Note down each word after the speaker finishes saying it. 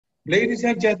Ladies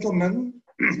and gentlemen,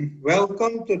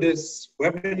 welcome to this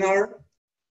webinar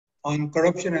on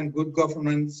corruption and good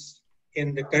governance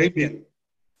in the Caribbean.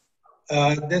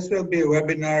 This will be a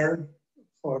webinar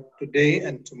for today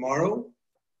and tomorrow,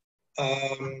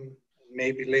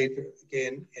 maybe later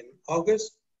again in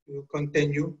August. We will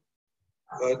continue,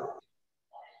 but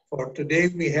for today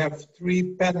we have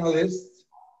 3 panelists,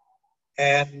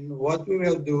 and what we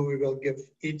will do, we will give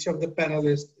each of the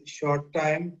panelists a short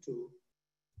time to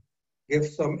give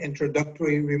some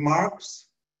introductory remarks.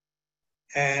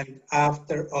 And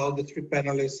after all the 3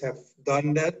 panelists have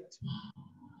done that,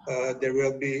 there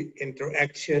will be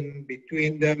interaction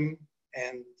between them,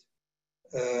 and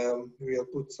we will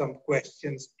put some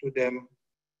questions to them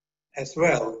as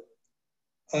well.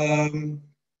 I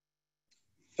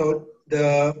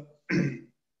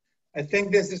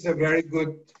think this is a very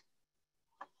good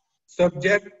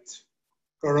subject,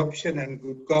 corruption and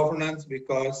good governance,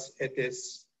 because it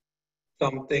is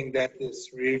something that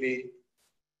is really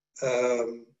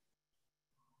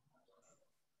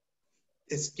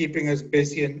is keeping us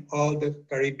busy in all the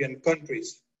Caribbean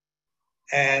countries.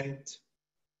 And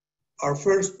our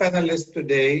first panelist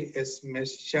today is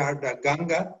Ms. Sharda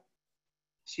Ganga.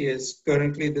 She is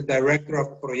currently the director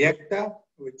of Projekta,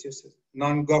 which is a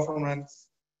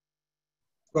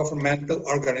non-governmental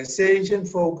organization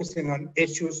focusing on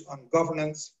issues on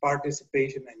governance,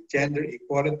 participation, and gender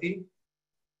equality.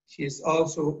 She is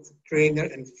also a trainer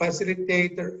and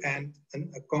facilitator and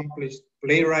an accomplished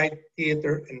playwright,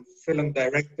 theater and film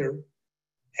director,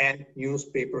 and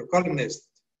newspaper columnist.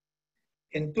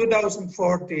 In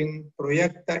 2014,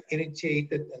 Projekta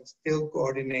initiated and still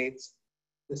coordinates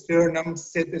the Suriname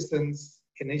Citizens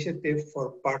Initiative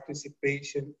for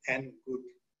Participation and Good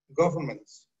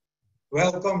Governance.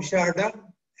 Welcome, Sharda,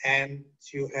 and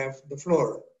you have the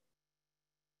floor.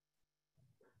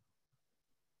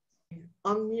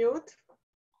 Unmute.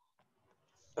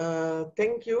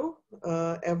 Thank you,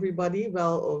 everybody.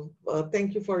 Well,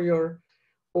 thank you for your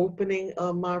opening,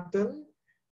 Martin.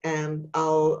 And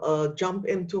I'll jump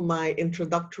into my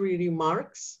introductory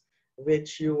remarks,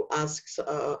 which you asked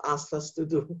us to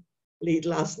do late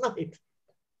last night.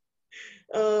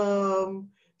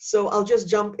 So I'll just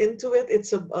jump into it.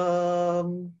 It's a,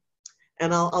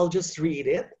 and I'll just read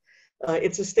it.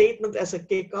 It's a statement as a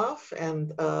kickoff,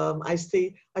 and I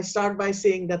start by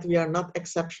saying that we are not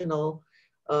exceptional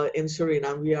in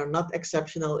Suriname. We are not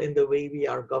exceptional in the way we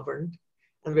are governed,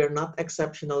 and we are not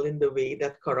exceptional in the way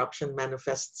that corruption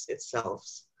manifests itself,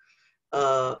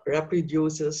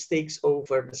 reproduces, takes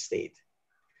over the state.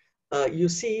 You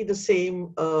see the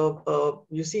same.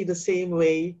 You see the same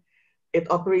way. It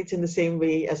operates in the same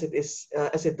way as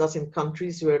it does in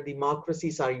countries where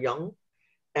democracies are young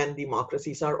and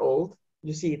democracies are old.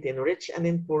 You see it in rich and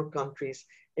in poor countries,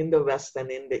 in the West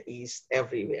and in the East,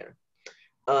 everywhere.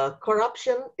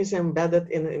 Corruption is embedded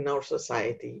in our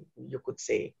society, you could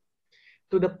say,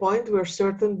 to the point where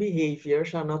certain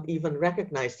behaviors are not even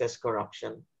recognized as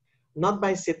corruption, not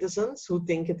by citizens who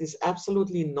think it is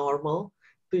absolutely normal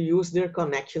to use their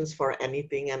connections for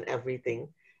anything and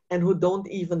everything, and who don't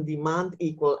even demand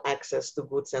equal access to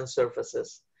goods and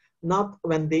services, not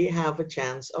when they have a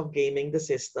chance of gaming the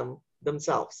system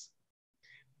themselves.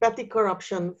 Petty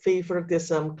corruption,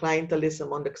 favoritism,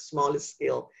 clientelism on the smallest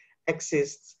scale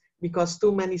exists because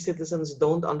too many citizens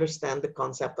don't understand the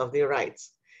concept of their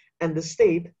rights, and the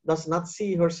state does not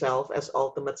see herself as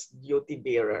ultimate duty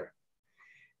bearer.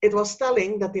 It was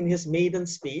telling that in his maiden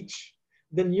speech,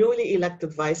 the newly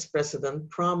elected vice president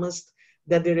promised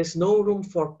that there is no room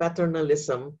for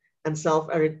paternalism and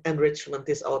self-enrichment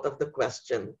is out of the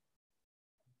question.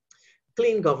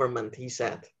 Clean government, he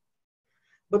said.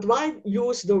 But why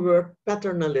use the word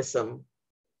paternalism?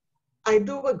 I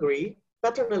do agree,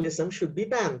 paternalism should be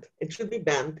banned. It should be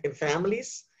banned in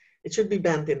families, it should be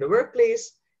banned in the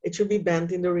workplace, it should be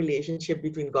banned in the relationship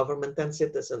between government and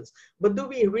citizens. But do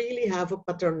we really have a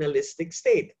paternalistic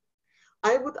state?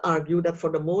 I would argue that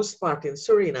for the most part in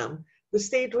Suriname, the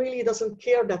state really doesn't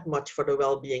care that much for the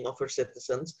well-being of her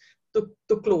citizens to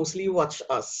closely watch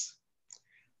us.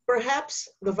 Perhaps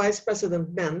the vice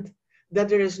president meant that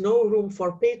there is no room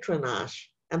for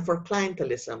patronage and for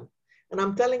clientelism. And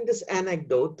I'm telling this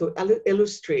anecdote to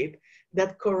illustrate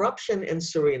that corruption in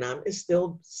Suriname is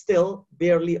still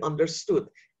barely understood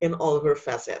in all her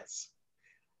facets.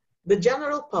 The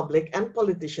general public and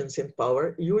politicians in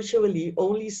power usually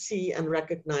only see and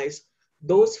recognize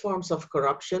those forms of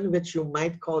corruption which you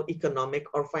might call economic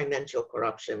or financial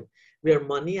corruption, where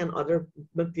money and other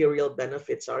material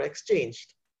benefits are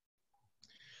exchanged.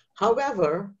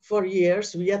 However, for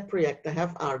years, we at Projekta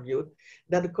have argued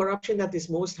that the corruption that is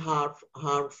most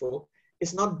harmful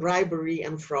is not bribery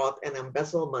and fraud and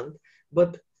embezzlement,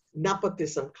 but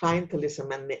nepotism,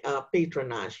 clientelism, and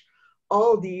patronage.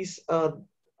 All of these,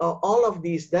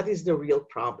 that is the real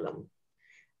problem.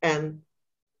 And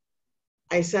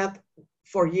I said,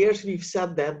 for years we've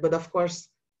said that, but of course,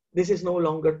 this is no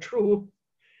longer true,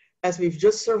 as we've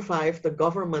just survived the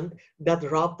government that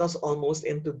robbed us almost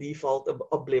into default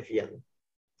oblivion.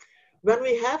 When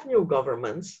we have new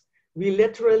governments, we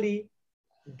literally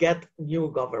get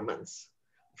new governments.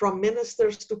 From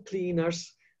ministers to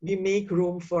cleaners, we make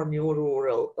room for new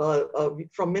rural,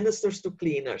 from ministers to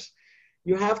cleaners.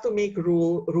 You have to make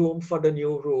room for the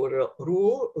new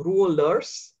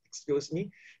rulers, excuse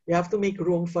me. You have to make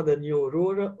room for the new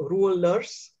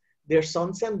rulers, their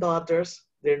sons and daughters,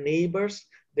 their neighbors,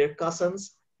 their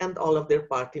cousins, and all of their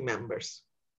party members.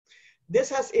 This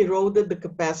has eroded the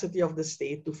capacity of the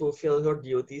state to fulfill her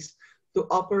duties, to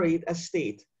operate as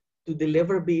state, to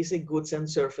deliver basic goods and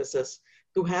services,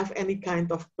 to have any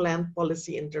kind of planned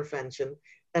policy intervention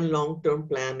and long-term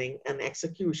planning and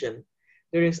execution.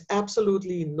 There is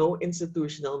absolutely no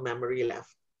institutional memory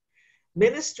left.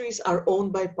 Ministries are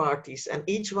owned by parties and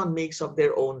each one makes up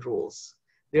their own rules.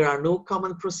 There are no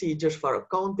common procedures for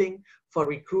accounting, for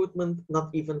recruitment, not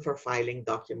even for filing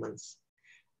documents.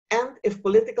 And if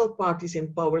political parties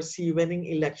in power see winning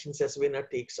elections as winner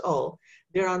takes all,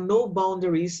 there are no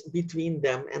boundaries between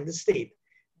them and the state.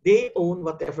 They own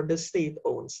whatever the state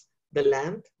owns, the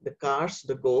land, the cars,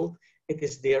 the gold, it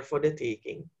is there for the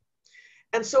taking.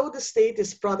 And so the state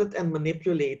is prodded and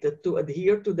manipulated to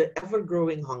adhere to the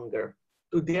ever-growing hunger,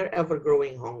 to their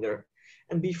ever-growing hunger.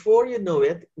 And before you know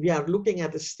it, we are looking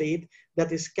at a state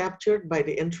that is captured by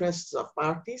the interests of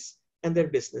parties and their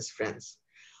business friends.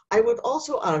 I would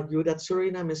also argue that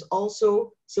Suriname is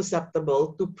also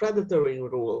susceptible to predatory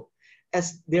rule,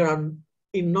 as there are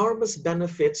enormous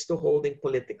benefits to holding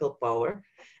political power,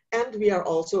 and we are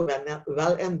also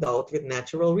well endowed with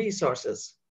natural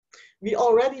resources. We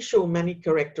already show many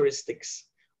characteristics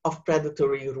of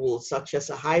predatory rule, such as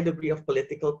a high degree of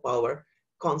political power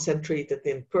concentrated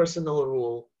in personal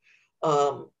rule,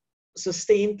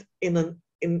 sustained in a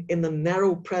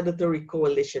narrow predatory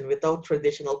coalition without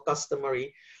traditional,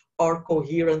 customary, or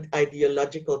coherent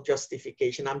ideological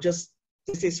justification.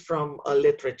 This is from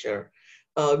literature.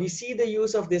 We see the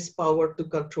use of this power to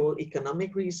control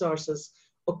economic resources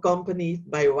accompanied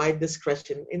by wide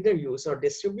discretion in their use or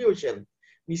distribution.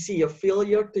 We see a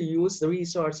failure to use the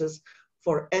resources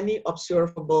for any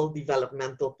observable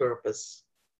developmental purpose.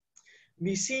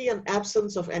 We see an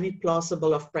absence of any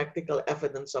plausible or practical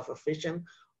evidence of a vision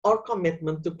or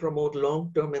commitment to promote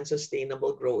long-term and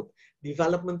sustainable growth,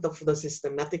 development of the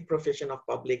systematic provision of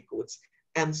public goods,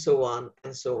 and so on,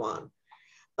 and so on.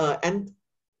 And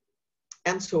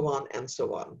so on, and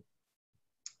so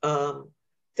on.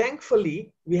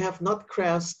 Thankfully, we have not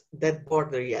crossed that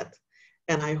border yet.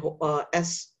 And I hope,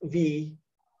 as we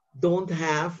don't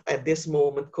have at this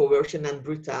moment coercion and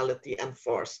brutality and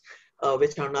force,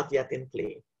 which are not yet in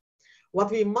play.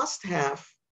 What we must have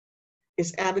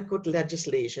is adequate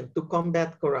legislation to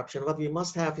combat corruption. What we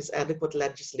must have is adequate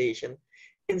legislation,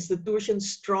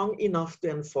 institutions strong enough to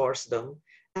enforce them,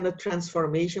 and a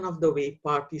transformation of the way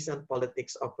parties and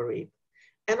politics operate.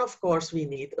 And of course, we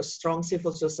need a strong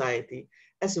civil society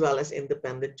as well as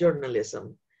independent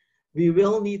journalism. We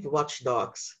will need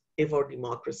watchdogs if our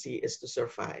democracy is to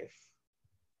survive.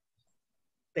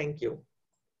 Thank you.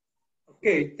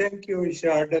 Okay, thank you,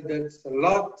 Sharda. That's a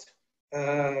lot.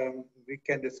 We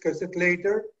can discuss it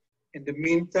later. In the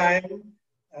meantime,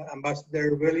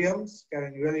 Ambassador Williams,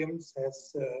 Karen Williams,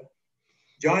 has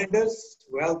joined us.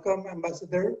 Welcome,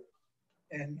 Ambassador.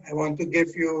 And I want to give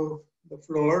you the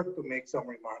floor to make some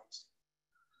remarks.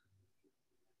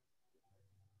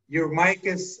 Your mic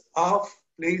is off.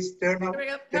 Please turn up.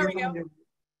 There we go.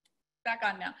 Back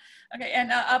on now. Okay,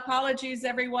 and apologies,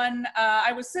 everyone.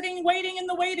 I was sitting waiting in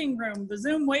the waiting room, the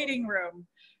Zoom waiting room,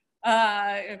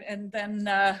 and then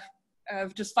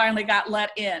I've just finally got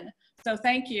let in. So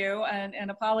thank you,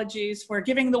 and apologies for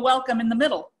giving the welcome in the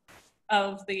middle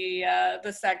of the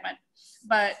segment.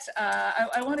 But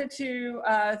I wanted to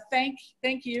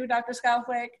thank you, Dr.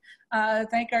 Schalkwijk,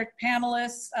 thank our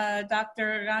panelists,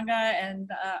 Dr. Ganga and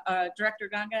Director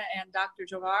Ganga and Dr.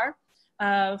 Jabbar,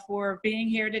 for being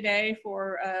here today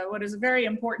for what is a very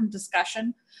important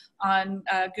discussion on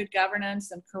good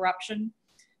governance and corruption.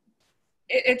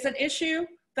 It's an issue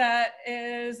that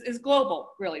is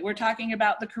global, really. We're talking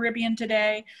about the Caribbean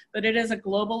today, but it is a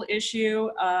global issue.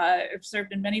 I've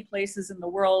served in many places in the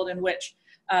world in which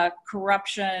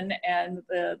corruption and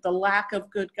the lack of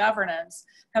good governance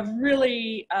have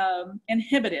really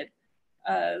inhibited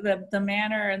the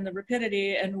manner and the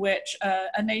rapidity in which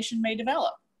a nation may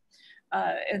develop.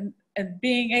 And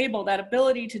being able, that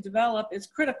ability to develop is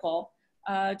critical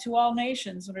to all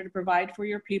nations in order to provide for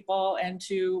your people and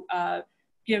to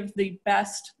give the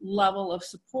best level of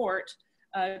support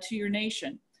to your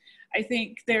nation. I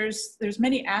think there's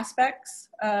many aspects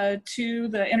to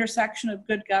the intersection of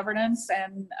good governance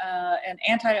and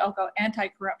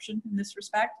anti-corruption in this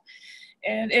respect.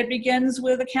 And it begins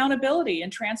with accountability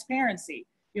and transparency.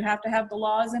 You have to have the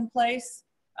laws in place.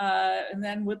 And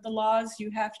then with the laws,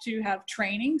 you have to have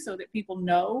training so that people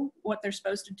know what they're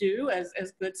supposed to do as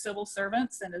good civil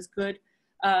servants and as good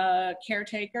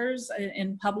caretakers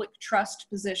in public trust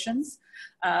positions.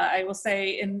 I will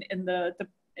say in the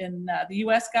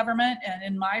U.S. government and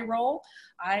in my role,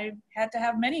 I had to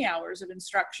have many hours of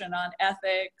instruction on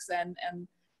ethics and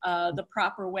the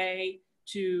proper way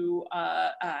to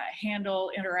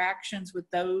handle interactions with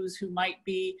those who might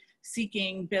be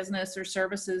seeking business or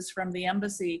services from the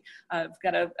embassy. I've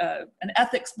got an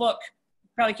ethics book.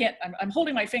 Probably can't, I'm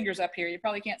holding my fingers up here. You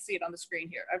probably can't see it on the screen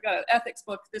here. I've got an ethics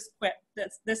book this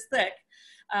thick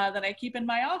that I keep in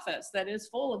my office that is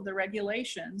full of the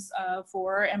regulations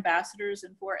for ambassadors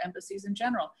and for embassies in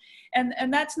general.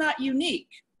 And that's not unique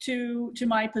to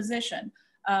my position.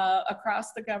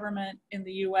 Across the government in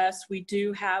the US, we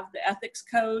do have the ethics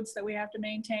codes that we have to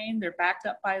maintain. They're backed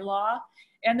up by law,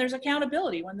 and there's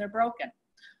accountability when they're broken.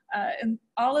 And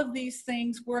all of these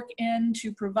things work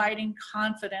into providing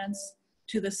confidence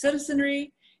to the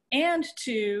citizenry and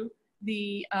to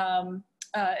the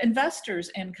investors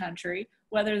in country,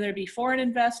 whether there be foreign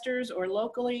investors or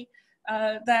locally,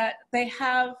 that they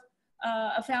have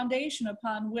a foundation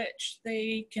upon which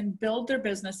they can build their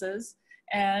businesses,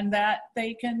 and that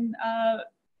they can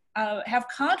have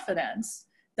confidence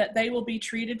that they will be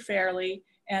treated fairly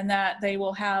and that they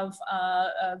will have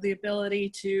the ability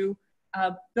to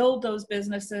build those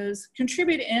businesses,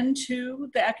 contribute into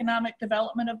the economic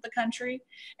development of the country,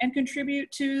 and contribute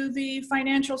to the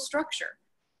financial structure.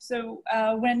 So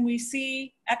when we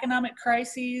see economic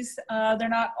crises, they're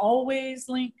not always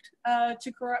linked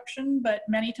to corruption, but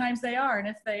many times they are, and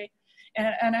if they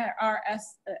are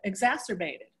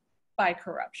exacerbated by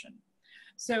corruption.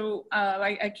 So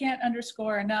I can't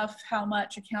underscore enough how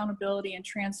much accountability and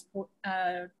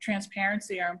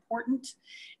transparency are important,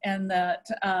 and that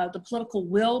the political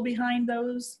will behind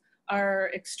those are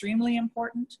extremely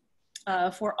important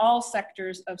for all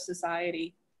sectors of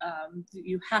society.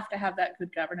 You have to have that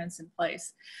good governance in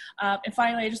place. And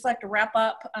finally, I'd just like to wrap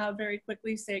up very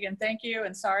quickly, say again, thank you,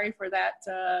 and sorry for that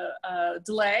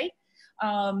delay.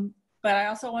 But I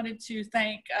also wanted to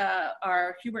thank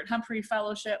our Hubert Humphrey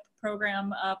Fellowship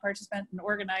Program participant and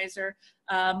organizer,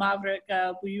 Maverick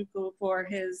Buyuku, for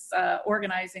his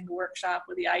organizing the workshop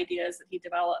with the ideas that he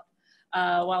developed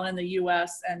while in the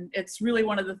US. And it's really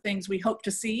one of the things we hope to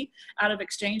see out of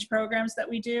exchange programs that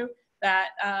we do, that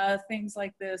things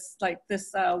like this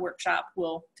workshop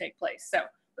will take place. So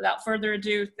without further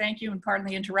ado, thank you, and pardon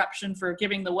the interruption for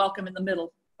giving the welcome in the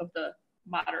middle of the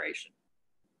moderation.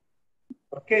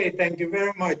 Okay, thank you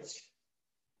very much.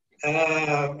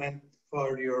 And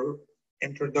for your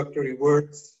introductory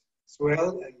words as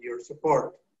well, and your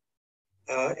support.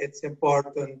 It's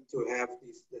important to have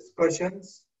these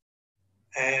discussions,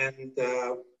 and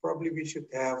probably we should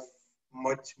have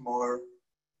much more,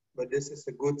 but this is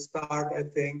a good start, I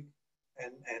think,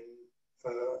 and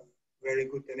very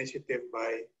good initiative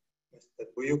by Mr.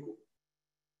 Buyuku.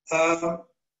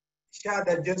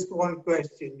 Sharda, just one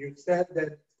question. You said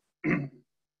that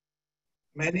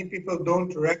many people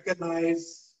don't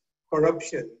recognize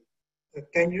corruption.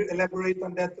 Can you elaborate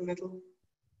on that a little?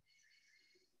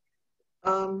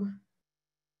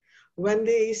 When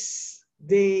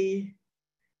they,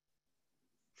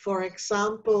 for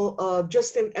example,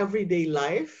 just in everyday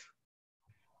life,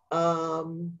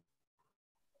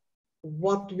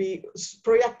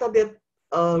 Projekta did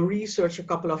research a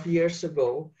couple of years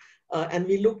ago, and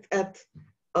we looked at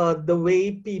the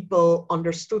way people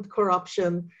understood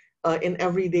corruption in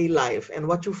everyday life. And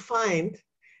what you find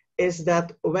is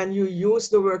that when you use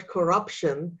the word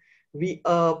corruption, in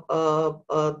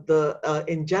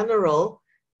general,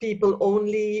 people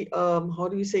only, how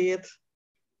do you say it,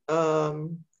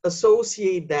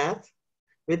 associate that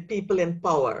with people in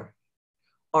power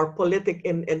or with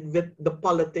the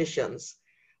politicians.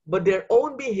 But their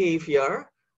own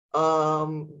behavior,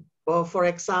 for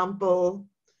example,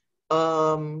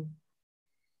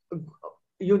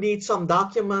 you need some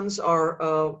documents,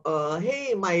 or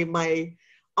hey, my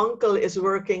uncle is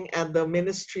working at the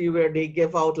ministry where they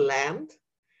give out land,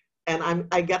 and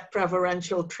I get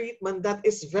preferential treatment. That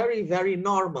is very, very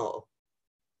normal.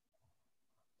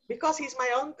 Because he's my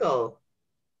uncle.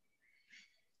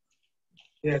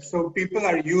 Yeah, so people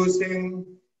are using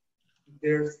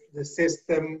the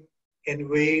system in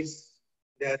ways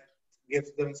that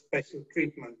gives them special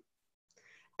treatment.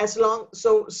 As long,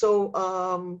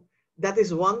 that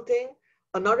is one thing.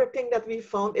 Another thing that we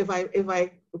found, if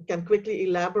I can quickly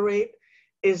elaborate,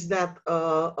 is that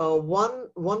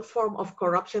one form of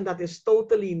corruption that is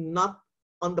totally not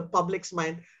on the public's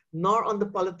mind, nor on the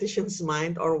politician's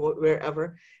mind or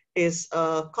wherever, is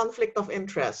conflict of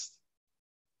interest.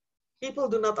 People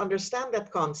do not understand that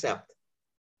concept.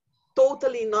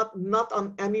 Totally not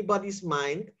on anybody's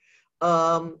mind.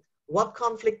 What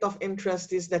conflict of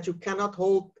interest is that you cannot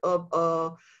hold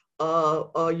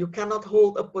you cannot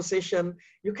hold a position.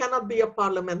 You cannot be a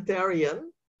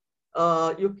parliamentarian.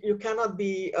 You cannot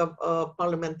be a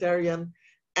parliamentarian,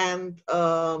 and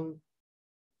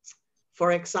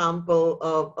for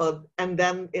example, and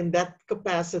then in that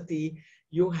capacity,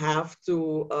 you have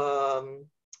to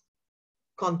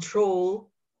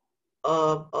control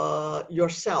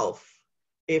yourself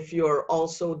if you're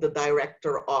also the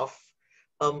director of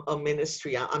a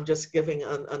ministry. I'm just giving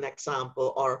an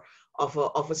example, or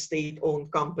of a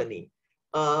state-owned company.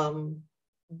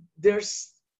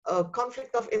 There's a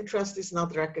conflict of interest is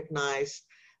not recognized.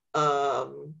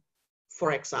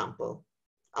 For example,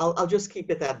 I'll just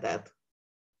keep it at that.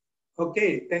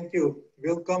 Okay, thank you.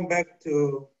 We'll come back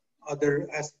to other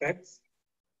aspects.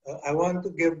 I want to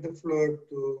give the floor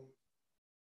to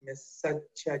Ms.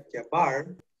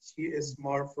 Jabbar. She is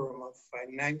more from a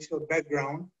financial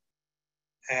background,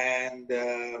 and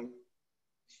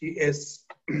she is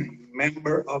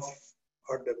member of,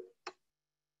 or the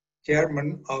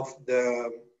chairman of the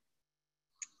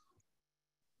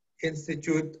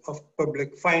Institute of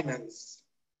Public Finance,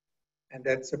 and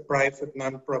that's a private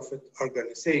non-profit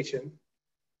organization.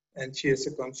 And she is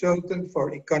a consultant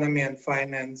for economy and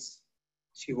finance.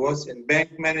 She was in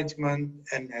bank management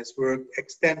and has worked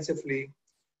extensively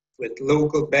with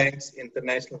local banks,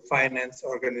 international finance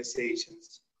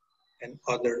organizations, and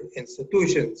other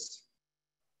institutions.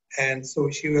 And so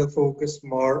she will focus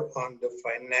more on the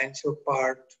financial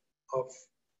part of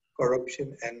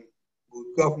corruption and good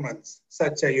governance.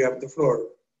 Satya, you have the floor.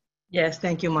 Yes,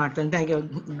 thank you, Martin. Thank you.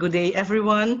 Good day,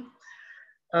 everyone.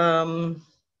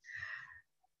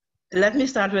 Let me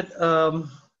start with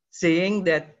saying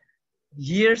that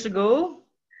years ago,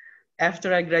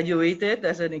 after I graduated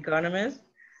as an economist,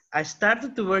 I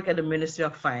started to work at the Ministry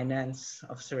of Finance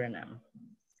of Suriname.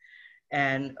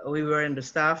 And we were in the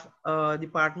staff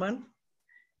department.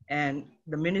 And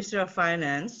the Ministry of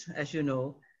Finance, as you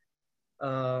know,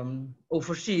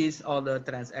 oversees all the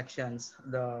transactions,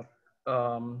 the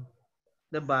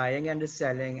buying and the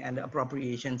selling and the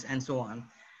appropriations and so on.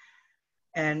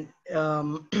 And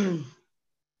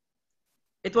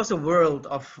it was a world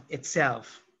of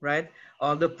itself, right?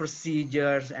 All the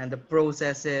procedures and the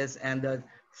processes and the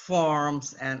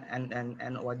forms and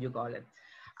what you call it.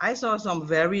 I saw some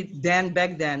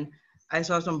back then, I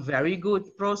saw some very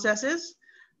good processes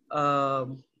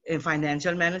in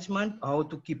financial management, how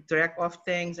to keep track of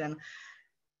things.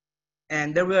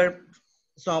 And there were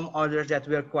some others that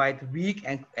were quite weak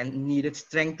and needed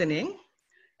strengthening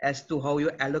as to how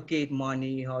you allocate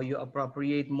money, how you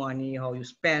appropriate money, how you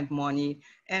spend money,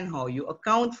 and how you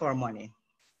account for money.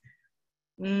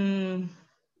 In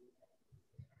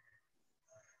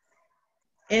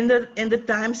the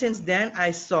time since then, I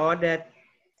saw that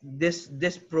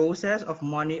this process of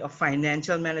money, of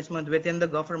financial management within the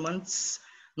governments,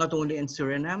 not only in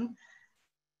Suriname,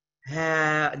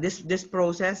 this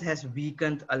process has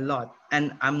weakened a lot.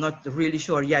 And I'm not really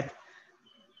sure yet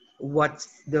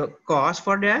what's the cause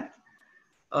for that.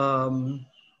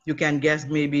 You can guess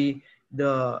maybe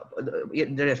there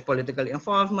is political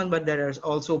involvement, but there is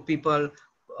also people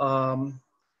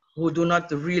who do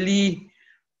not really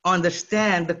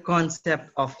understand the concept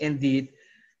of indeed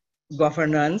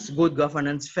governance, good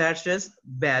governance versus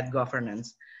bad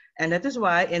governance. And that is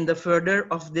why in the further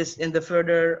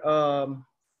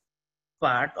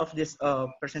part of this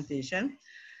presentation,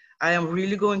 I am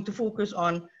really going to focus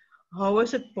on how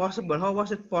was it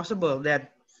possible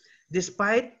that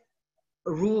despite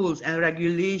rules and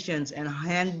regulations and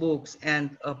handbooks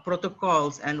and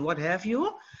protocols and what have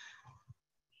you,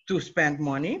 to spend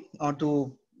money or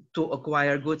to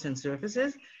acquire goods and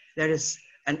services, there is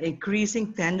an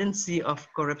increasing tendency of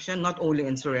corruption, not only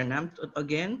in Suriname.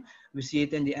 Again, we see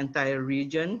it in the entire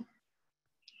region.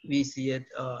 We see it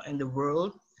in the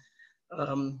world.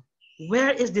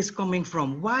 Where is this coming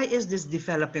from? Why is this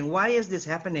developing? Why is this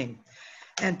happening?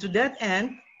 And to that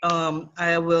end,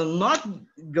 I will not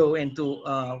go into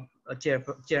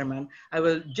Chairman, I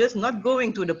will just not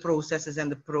going to the processes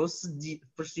and the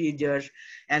procedures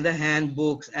and the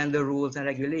handbooks and the rules and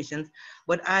regulations,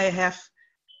 but I have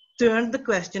turned the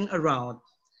question around.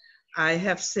 I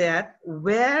have said,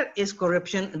 where is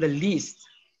corruption the least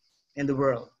in the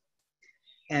world?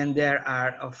 And there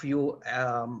are a few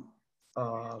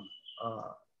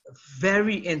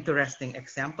very interesting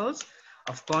examples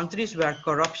of countries where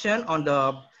corruption on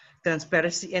the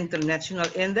Transparency International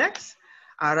Index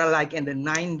are like in the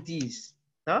 90s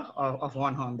of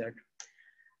 100.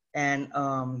 And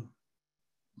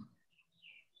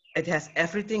it has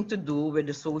everything to do with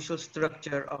the social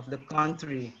structure of the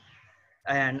country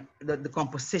and the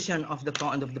composition of the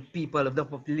people, of the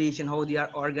population, how they are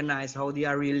organized, how they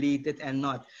are related and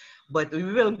not. But we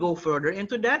will go further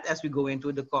into that as we go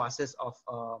into the causes of,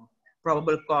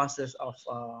 probable causes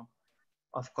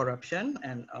of corruption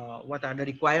and what are the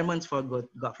requirements for good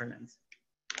governance.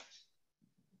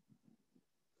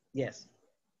 Yes.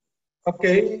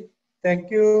 Okay, thank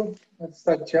you,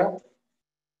 Satya.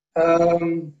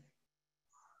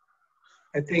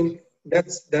 I think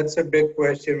that's a big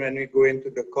question when we go into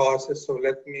the causes. So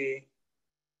let me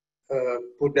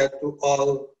put that to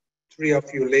all three of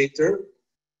you later,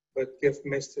 but give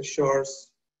Mr.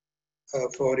 Shores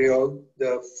Fauriol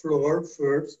the floor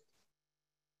first.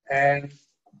 And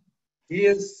he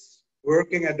is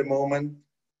working at the moment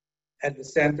at the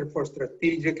Center for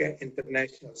Strategic and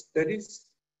International Studies.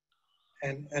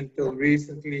 And until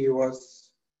recently, he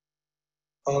was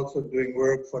also doing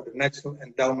work for the National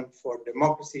Endowment for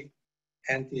Democracy,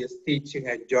 and he is teaching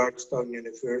at Georgetown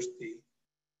University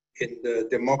in the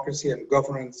Democracy and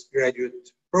Governance Graduate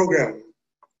Program.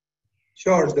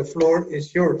 George, the floor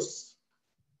is yours.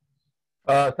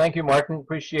 Thank you, Martin.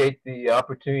 Appreciate the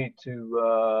opportunity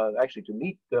to actually to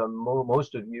meet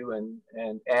most of you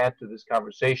and add to this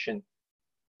conversation.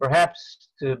 Perhaps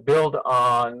to build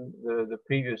on the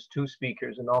previous two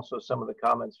speakers and also some of the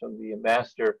comments from the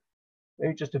ambassador,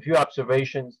 maybe just a few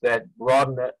observations that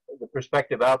broaden the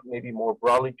perspective out maybe more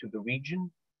broadly to the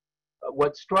region.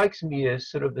 What strikes me is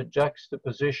sort of the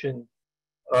juxtaposition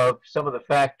of some of the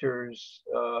factors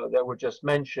that were just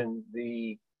mentioned,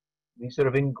 the sort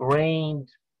of ingrained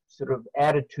sort of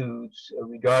attitudes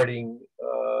regarding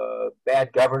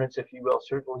bad governance, if you will,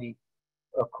 certainly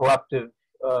corruptive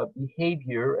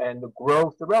behavior, and the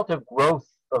relative growth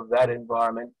of that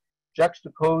environment,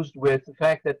 juxtaposed with the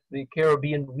fact that the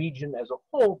Caribbean region as a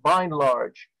whole, by and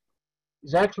large,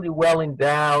 is actually well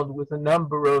endowed with a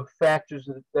number of factors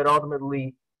that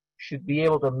ultimately should be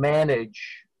able to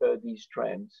manage these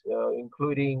trends,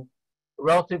 including a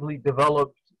relatively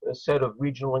developed set of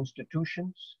regional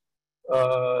institutions,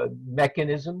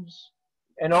 mechanisms,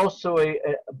 and also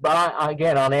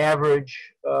again, on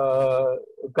average,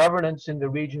 governance in the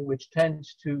region which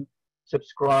tends to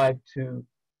subscribe to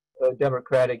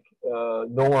democratic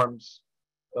norms,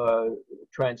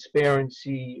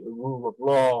 transparency, rule of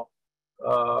law,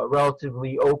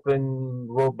 relatively open,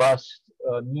 robust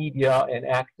media, and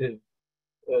active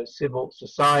civil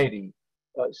society.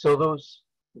 So those,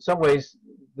 in some ways,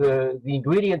 the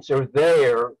ingredients are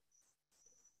there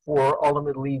for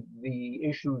ultimately the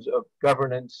issues of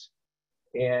governance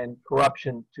and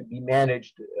corruption to be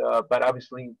managed, but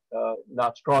obviously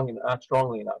not strongly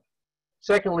enough.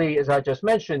 Secondly, as I just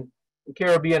mentioned, the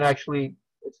Caribbean actually,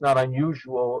 it's not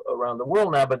unusual around the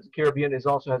world now, but the Caribbean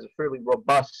also has a fairly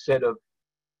robust set of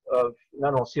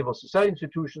not only civil society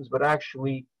institutions, but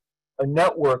actually a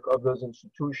network of those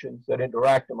institutions that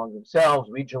interact among themselves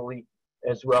regionally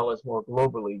as well as more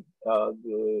globally.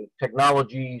 The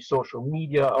technology, social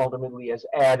media ultimately has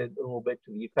added a little bit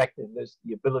to the effectiveness,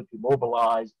 the ability to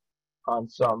mobilize on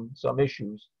some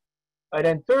issues. And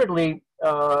then thirdly,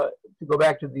 to go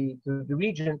back to the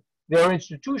region, there are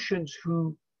institutions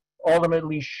who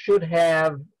ultimately should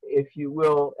have, if you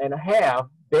will, and have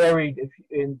buried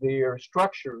in their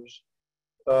structures,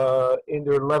 in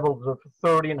their levels of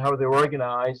authority and how they're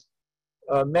organized,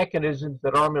 mechanisms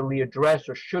that ultimately address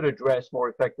or should address more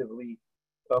effectively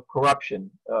corruption.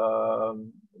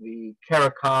 The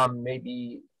CARICOM may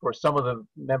be, for some of the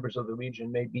members of the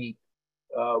region, may be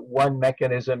one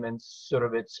mechanism and sort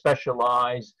of its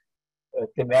specialized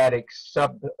thematic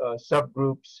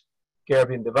subgroups.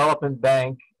 Caribbean Development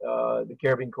Bank, the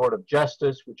Caribbean Court of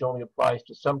Justice, which only applies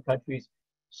to some countries.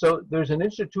 So there's an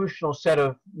institutional set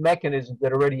of mechanisms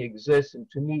that already exist, and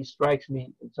to me, strikes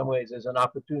me in some ways as an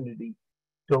opportunity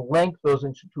to link those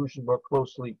institutions more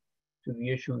closely to the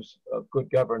issues of good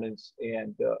governance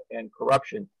and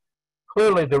corruption.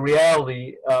 Clearly, the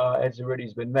reality, as already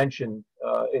has been mentioned,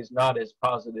 is not as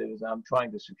positive as I'm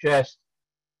trying to suggest.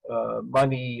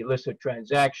 money, illicit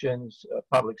transactions,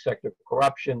 public sector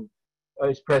corruption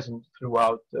is present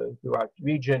throughout the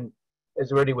region.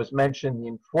 As already was mentioned, the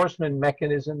enforcement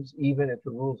mechanisms, even if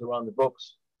the rules are on the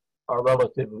books, are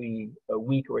relatively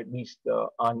weak or at least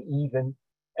uneven.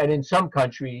 And in some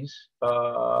countries,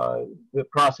 the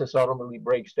process ultimately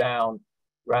breaks down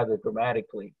rather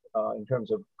dramatically in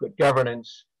terms of good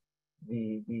governance.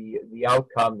 The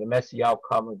outcome, the messy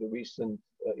outcome of the recent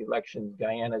elections,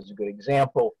 Guyana is a good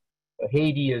example.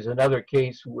 Haiti is another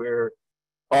case where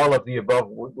all of the above,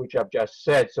 which I've just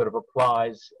said, sort of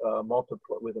applies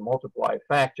with a multiplier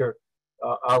factor.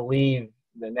 I'll leave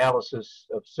the analysis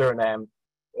of Suriname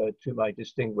to my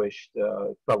distinguished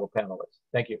fellow panelists.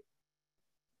 Thank you.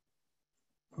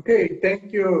 Okay,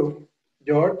 thank you,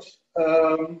 George.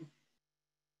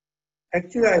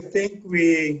 Actually, I think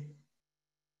we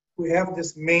have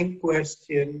this main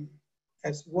question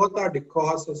as what are the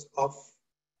causes of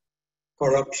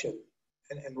corruption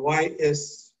and why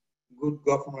is good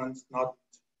governance not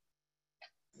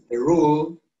the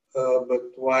rule, but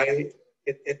why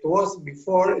it was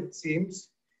before, it seems,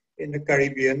 in the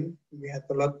Caribbean. We had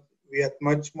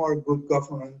much more good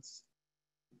governance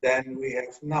than we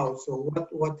have now. So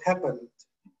what happened?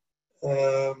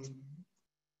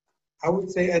 I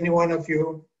would say any one of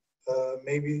you,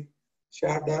 maybe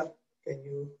Sharda, can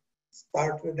you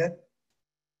start with that?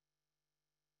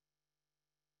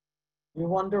 You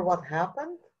wonder what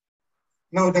happened?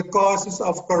 No, the causes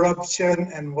of corruption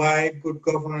and why good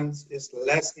governance is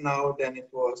less now than it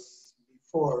was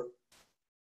before.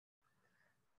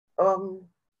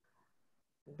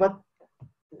 But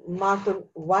Martin,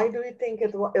 why do you think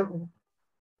it was?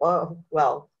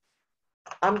 Well,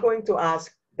 I'm going to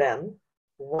ask then,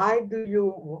 why do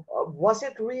you, was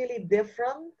it really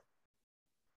different?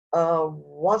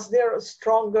 Was there a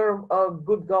stronger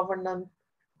good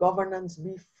governance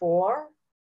before?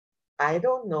 I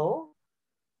don't know.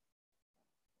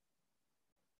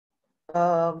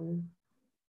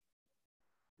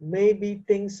 Maybe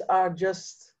things are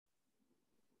just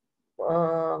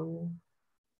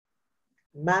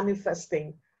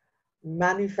manifesting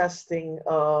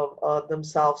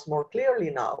themselves more clearly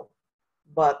now,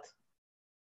 but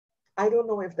I don't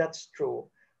know if that's true.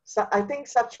 So I think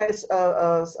Satya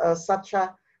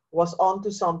was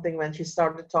onto something when she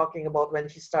started talking about when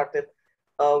she started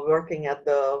working at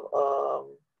the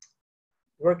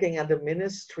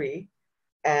ministry,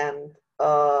 and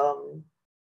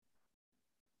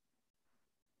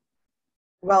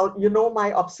well, you know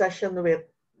my obsession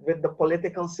with the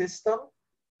political system.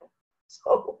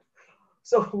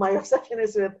 So my obsession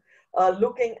is with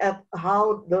looking at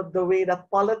how the way that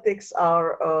politics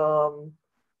are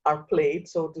played,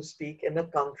 so to speak, in a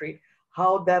country,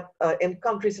 how that in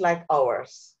countries like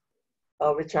ours,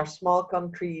 which are small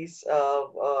countries,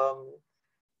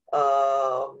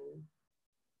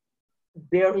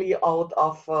 barely out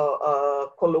of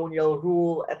colonial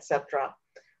rule, etc.,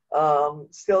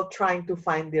 still trying to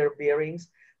find their bearings.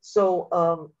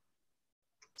 So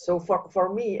so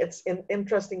for me, it's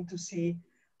interesting to see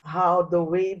how the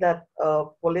way that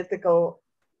political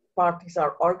parties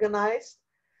are organized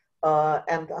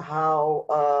and how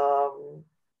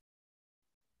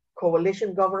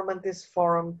coalition government is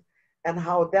formed, and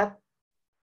how that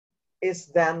is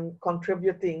then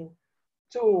contributing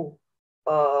to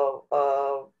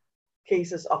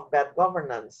cases of bad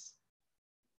governance.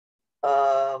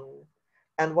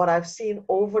 And what I've seen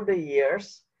over the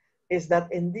years is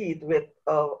that indeed with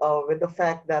the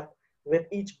fact that with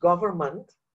each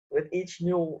government, with each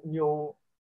new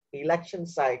election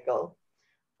cycle,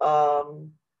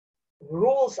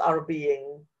 rules are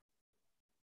being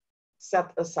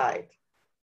set aside.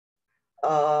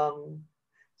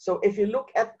 So if you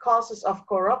look at causes of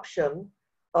corruption,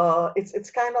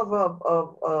 it's kind of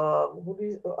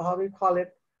how do you call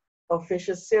it? A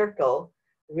vicious circle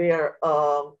where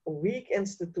weak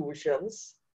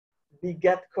institutions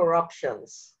beget corruption,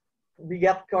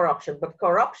 but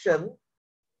corruption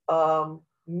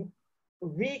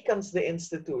weakens the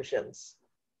institutions.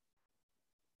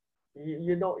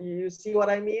 You know, you see what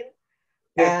I mean?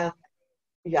 Yeah. And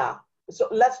yeah, so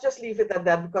let's just leave it at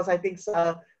that, because I think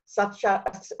Satya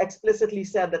explicitly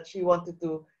said that she wanted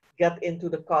to get into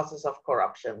the causes of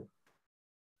corruption.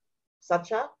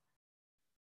 Satya?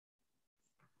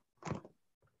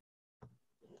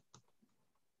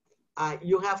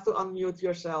 You have to unmute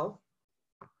yourself.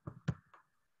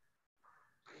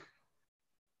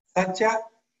 Satya?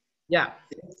 Yeah.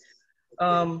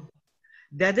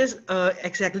 That is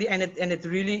exactly, and it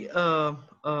really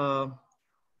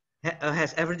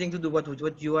has everything to do with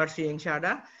what you are saying,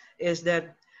 Sharda, is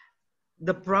that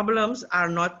the problems are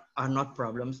not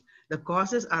problems. The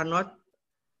causes are not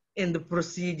in the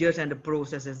procedures and the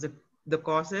processes. The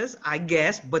causes, I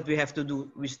guess, but we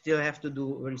still have to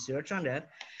do research on that,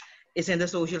 is in the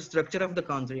social structure of the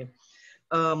country.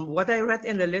 What I read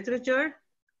in the literature,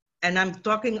 and I'm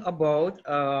talking about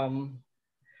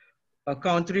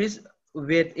countries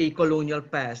with a colonial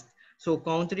past. So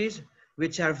countries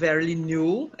which are very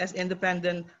new as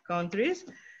independent countries.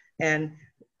 And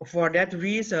for that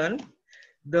reason,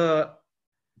 the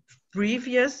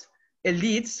previous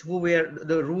elites who were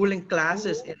the ruling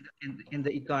classes in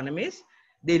the economies,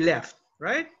 they left,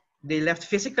 right? They left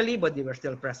physically, but they were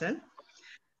still present.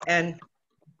 And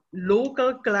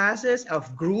local classes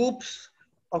of groups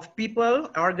of people,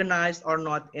 organized or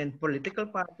not in political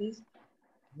parties,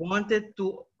 wanted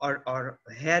to or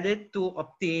headed to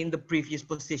obtain the previous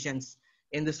positions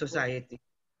in the society,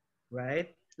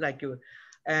 right? Like you,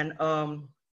 and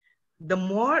the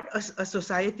more a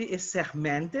society is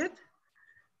segmented,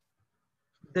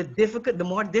 the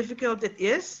more difficult it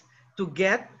is to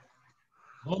get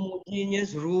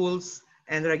homogeneous rules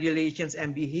and regulations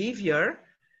and behavior,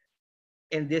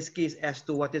 in this case, as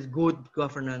to what is good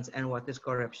governance and what is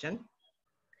corruption.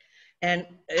 And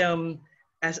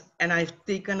I've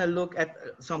taken a look at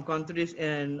some countries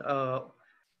in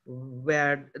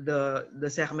where the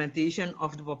segmentation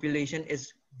of the population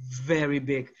is very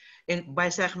big. And by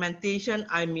segmentation,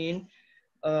 I mean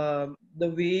the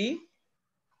way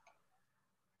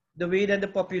that the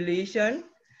population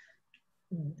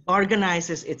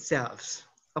organizes itself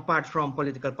apart from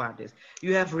political parties.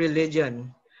 You have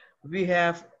religion, we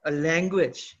have a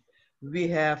language, we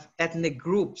have ethnic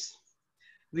groups,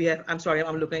 we have, I'm sorry,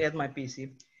 I'm looking at my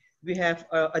PC. We have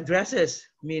addresses,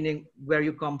 meaning where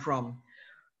you come from.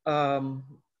 I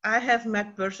have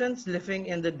met persons living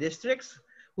in the districts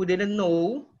who didn't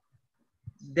know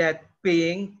that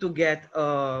paying to get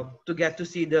to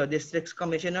see the district's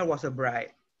commissioner was a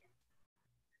bribe.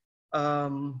 I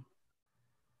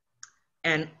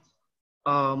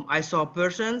saw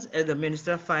persons at the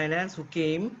Minister of Finance who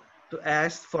came to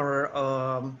ask for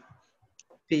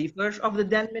favors of the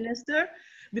then minister,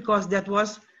 because that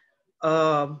was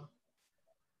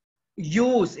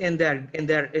used in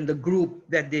the group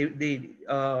that they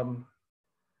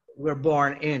were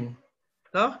born in.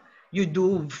 So you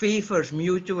do favors,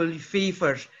 mutual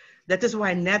favors. That is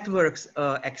why networks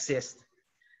exist.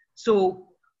 So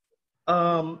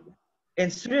in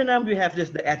Suriname, we have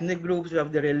just the ethnic groups, we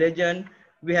have the religion,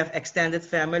 we have extended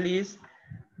families,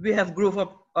 we have group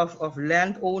of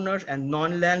landowners and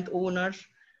non-landowners,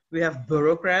 we have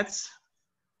bureaucrats,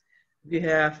 we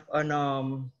have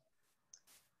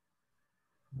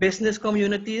business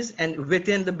communities, and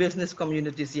within the business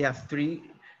communities, you have three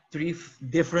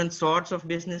different sorts of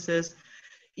businesses.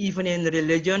 Even in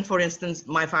religion, for instance,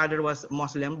 my father was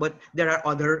Muslim, but there are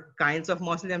other kinds of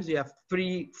Muslims. You have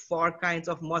 3-4 kinds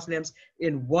of Muslims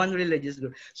in one religious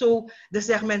group. So the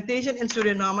segmentation in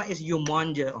Suriname is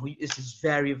humongous. It is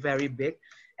very, very big.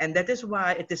 And that is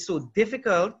why it is so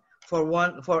difficult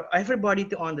for everybody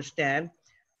to understand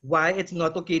why it's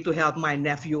not okay to help my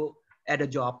nephew at a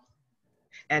job.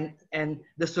 And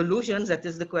the solutions, that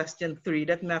is the question 3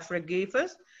 that Mafra gave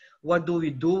us. What do we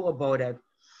do about it?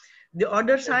 The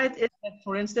other side is that,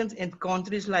 for instance, in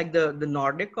countries like the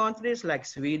Nordic countries, like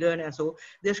Sweden and so,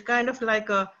 there's kind of like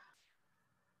a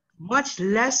much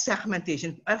less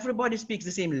segmentation. Everybody speaks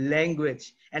the same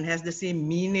language and has the same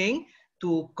meaning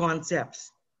to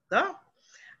concepts. So,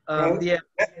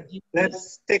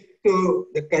 let's stick to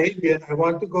the Caribbean. I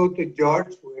want to go to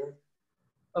George, where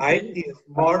Haiti is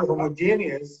more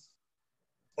homogeneous.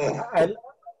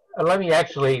 Let me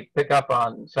actually pick up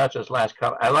on Sacha's last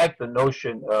comment. I like the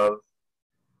notion of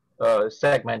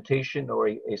segmentation, or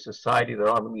a society that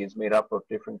ultimately is made up of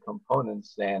different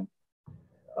components. And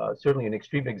certainly an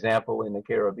extreme example in the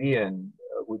Caribbean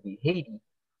would be Haiti,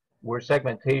 where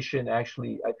segmentation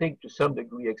actually, I think to some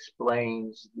degree,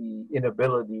 explains the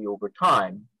inability over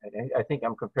time. And I think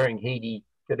I'm comparing Haiti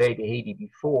today to Haiti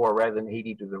before rather than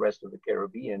Haiti to the rest of the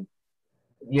Caribbean.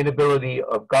 The inability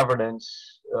of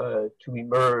governance to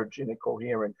emerge in a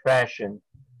coherent fashion,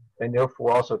 and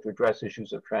therefore also to address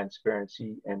issues of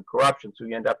transparency and corruption. So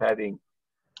you end up having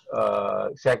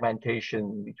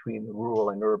segmentation between the rural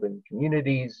and urban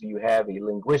communities. You have a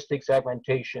linguistic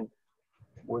segmentation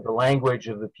where the language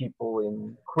of the people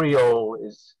in Creole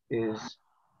is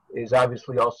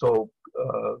obviously also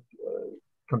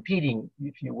competing,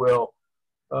 if you will,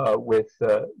 with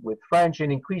French, and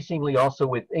increasingly also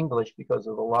with English because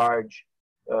of the large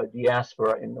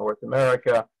diaspora in North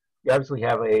America. You obviously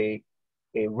have a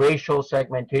a racial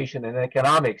segmentation and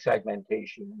economic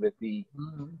segmentation with the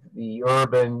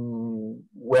urban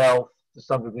wealth to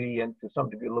some degree, and to some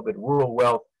degree a little bit rural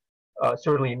wealth,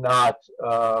 certainly not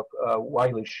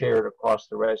widely shared across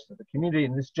the rest of the community.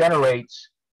 And this generates,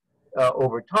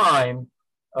 over time,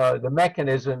 the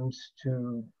mechanisms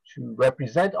to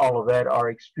represent all of that are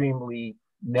extremely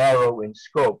narrow in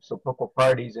scope. So political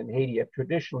parties in Haiti have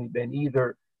traditionally been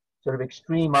either sort of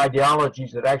extreme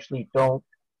ideologies that actually don't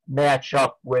match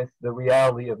up with the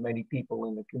reality of many people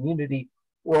in the community,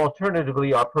 or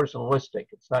alternatively are personalistic.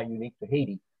 It's not unique to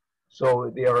Haiti. So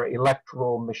they are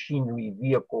electoral machinery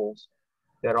vehicles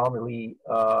that ultimately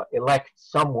elect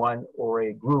someone or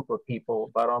a group of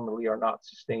people, but ultimately are not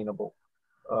sustainable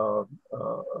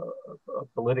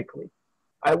politically.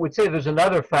 I would say there's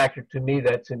another factor to me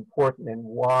that's important in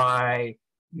why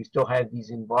you still have these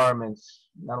environments,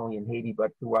 not only in Haiti,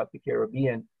 but throughout the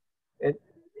Caribbean.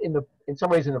 In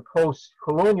some ways, in the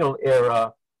post-colonial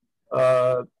era,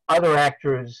 other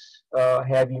actors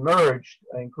have emerged,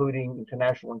 including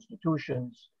international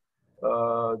institutions,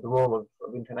 the role of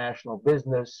international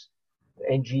business,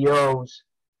 NGOs.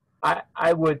 I'm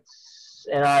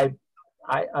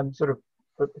sort of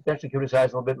potentially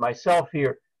criticizing a little bit myself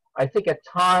here. I think at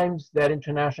times that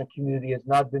international community has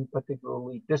not been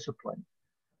particularly disciplined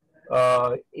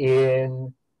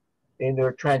in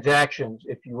their transactions,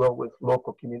 if you will, with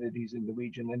local communities in the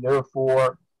region, and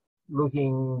therefore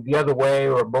looking the other way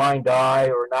or a blind eye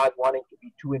or not wanting to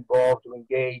be too involved or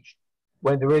engaged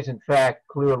when there is in fact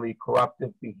clearly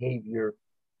corruptive behavior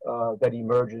that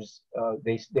emerges.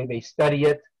 They may study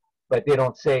it, but they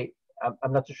don't say,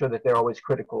 I'm not so sure that they're always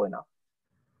critical enough.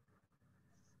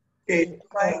 Okay,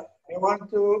 I want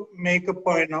to make a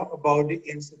point now about the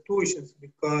institutions,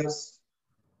 because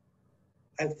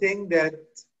I think that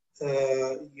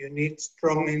you need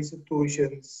strong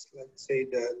institutions, let's say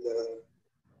the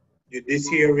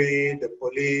judiciary, the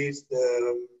police,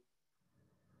 the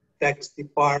tax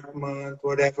department,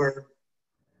 whatever,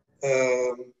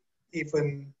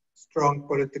 even strong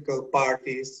political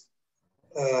parties,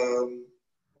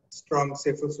 strong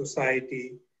civil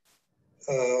society,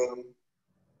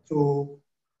 to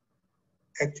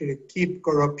actually keep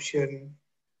corruption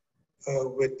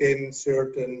within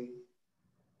certain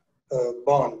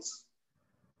bonds.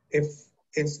 If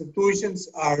institutions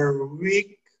are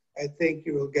weak, I think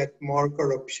you will get more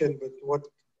corruption. But what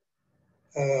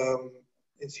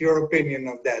is your opinion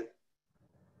of that?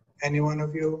 Any one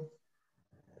of you?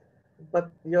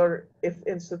 But if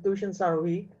institutions are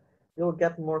weak, you'll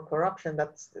get more corruption.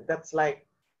 That's like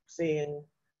saying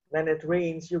when it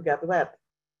rains, you get wet.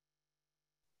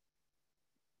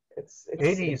 It's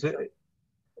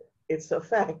a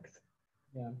fact.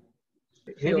 Yeah.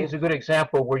 Haiti is a good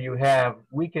example where you have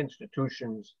weak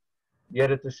institutions,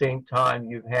 yet at the same time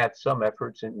you've had some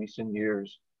efforts in recent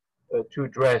years to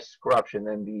address corruption.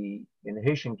 And in the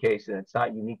Haitian case, and it's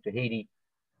not unique to Haiti,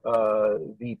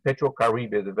 the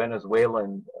Petrocaribe, the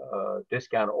Venezuelan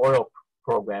discount oil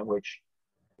program, which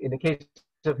in the case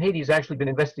of Haiti has actually been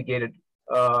investigated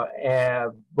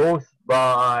both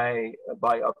by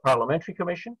a parliamentary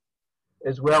commission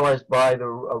as well as by the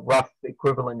rough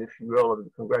equivalent, if you will, of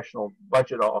the Congressional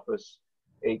Budget Office,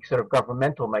 a sort of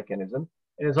governmental mechanism.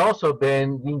 It has also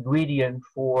been the ingredient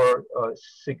for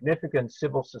significant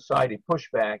civil society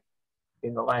pushback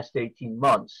in the last 18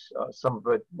 months, some of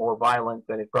it more violent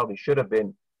than it probably should have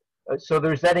been. So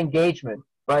there's that engagement,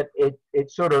 but it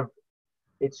sort of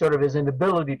is an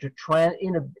ability to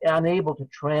unable to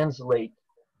translate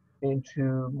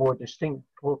into more distinct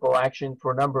political action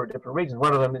for a number of different reasons.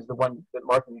 One of them is the one that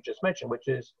Martin you just mentioned, which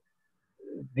is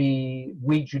the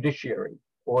weak judiciary,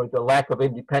 or the lack of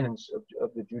independence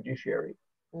of the judiciary,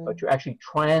 to actually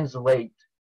translate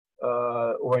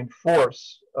or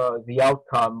enforce the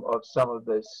outcome of some of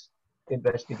this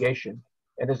investigation.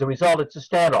 And as a result, it's a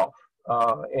standoff.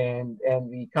 And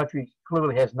the country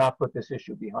clearly has not put this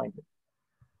issue behind it.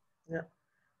 Yeah,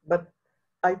 but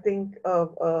I think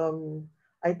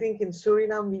in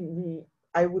Suriname,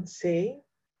 I would say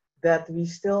that we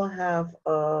still have,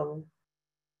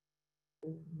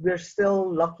 we're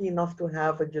still lucky enough to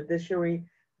have a judiciary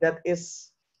that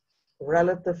is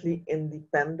relatively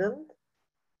independent.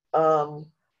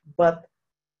 But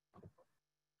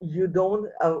you don't,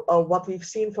 what we've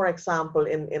seen, for example,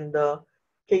 in the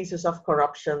cases of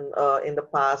corruption in the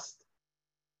past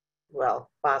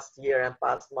year and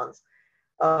past months,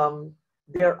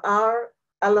 there are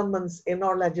elements in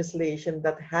our legislation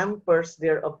that hampers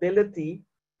their ability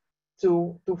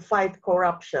to fight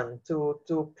corruption, to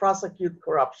prosecute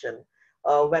corruption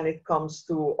when it comes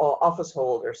to office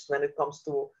holders, when it comes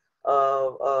to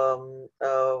how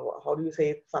do you say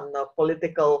it, van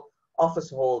political office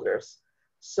holders.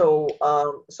 So,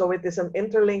 so it is an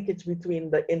interlinkage between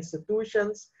the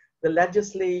institutions, the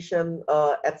legislation,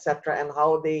 etc., and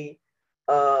how they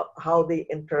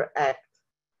interact.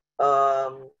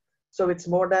 So it's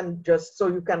more than just, so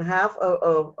you can have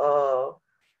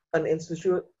an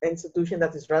institution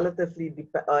that is relatively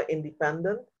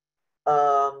independent,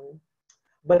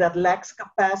 but that lacks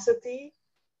capacity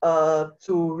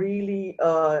to really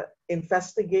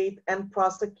investigate and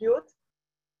prosecute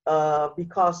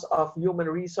because of human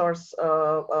resource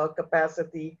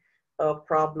capacity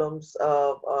problems,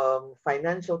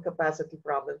 financial capacity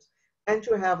problems, and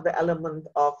you have the element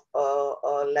of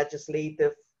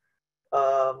legislative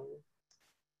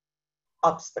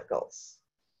obstacles.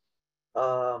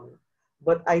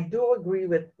 But I do agree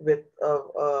with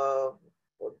the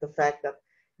fact that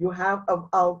you have,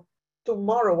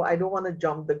 tomorrow, I don't want to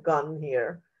jump the gun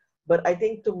here, but I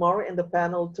think tomorrow in the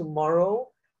panel tomorrow,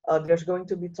 there's going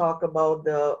to be talk about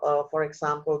the, for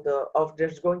example,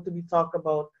 there's going to be talk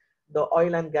about the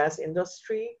oil and gas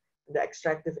industry, the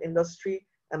extractive industry,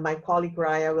 and my colleague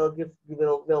Raya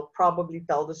will probably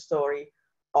tell the story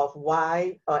of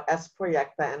why, as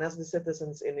Projekta and as the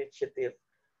Citizens Initiative,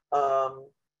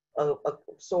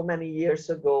 so many years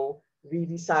ago, we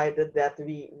decided that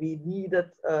we needed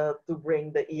to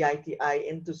bring the EITI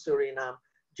into Suriname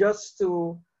just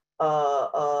to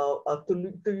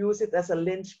use it as a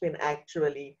linchpin,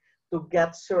 actually, to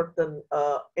get certain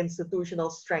institutional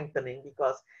strengthening.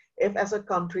 Because if as a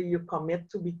country you commit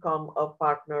to become a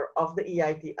partner of the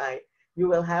EITI, you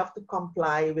will have to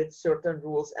comply with certain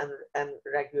rules and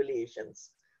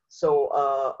regulations. So,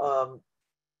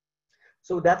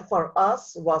 so that for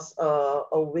us was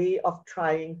a way of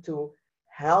trying to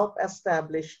help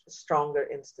establish stronger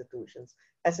institutions.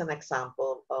 As an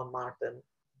example, Martin.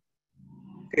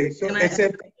 Okay, so is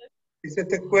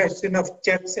it a question of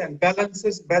checks and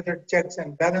balances, better checks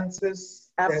and balances?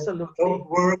 Absolutely. That don't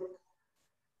work?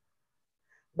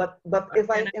 But if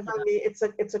I may,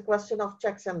 it's a question of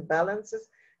checks and balances.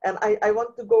 And I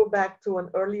want to go back to an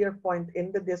earlier point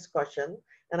in the discussion.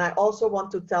 And I also want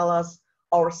to tell us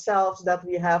ourselves that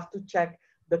we have to check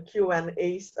the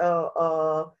Q&As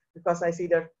because I see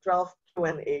there are 12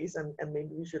 Q&As and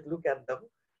maybe we should look at them.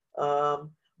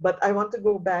 But I want to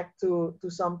go back to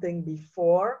something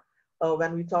before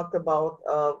when we talked about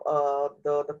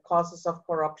the causes of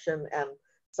corruption, and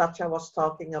Satya was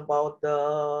talking about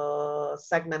the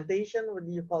segmentation. What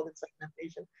do you call it?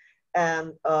 Segmentation.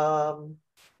 And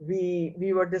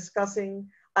we were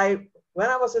discussing, when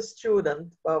I was a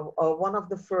student, one of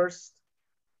the first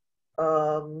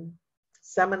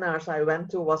seminars I went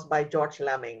to was by George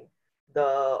Lemming.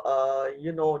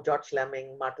 You know George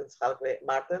Lemming, Martin Schalkwijk,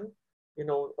 Martin, you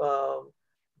know,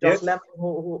 George Yes. Lemming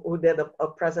who did a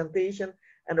presentation,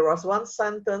 and there was one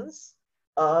sentence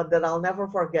that I'll never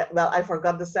forget. Well, I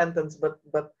forgot the sentence, but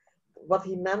what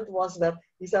he meant was that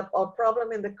he said, our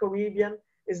problem in the Caribbean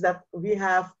is that we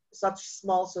have such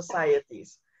small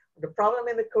societies. The problem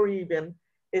in the Caribbean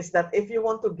is that if you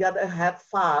want to get ahead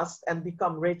fast and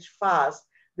become rich fast,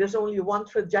 there's only one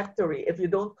trajectory. If you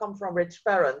don't come from rich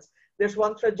parents, there's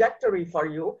one trajectory for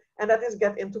you, and that is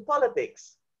get into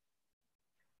politics.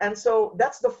 And so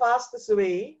that's the fastest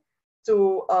way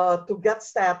to get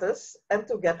status and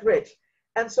to get rich.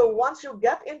 And so once you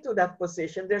get into that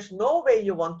position, there's no way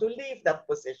you want to leave that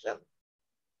position.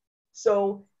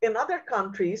 So in other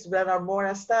countries that are more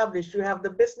established, you have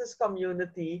the business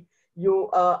community. You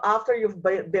after you've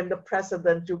been the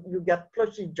president, you get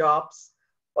plushy jobs.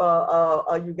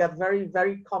 You get very,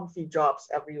 very comfy jobs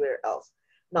everywhere else.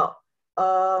 Now,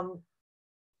 I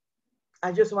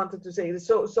just wanted to say this.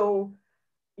 So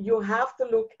you have to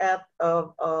look at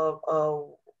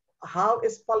how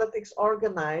is politics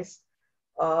organized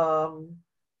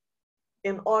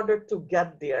in order to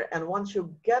get there. And once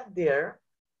you get there,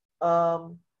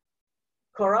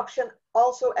 corruption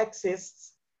also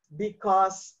exists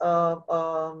because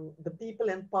the people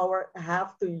in power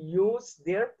have to use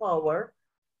their power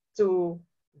to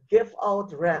give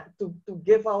out rent, to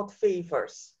give out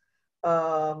favors,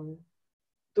 to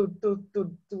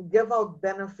give out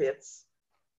benefits,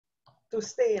 to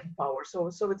stay in power. So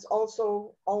it's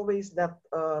also always that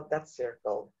that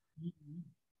circle. Mm-hmm.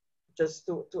 Just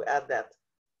to add that.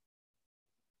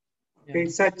 Okay,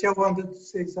 Satya wanted to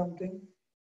say something.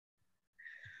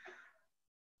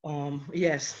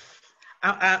 Yes,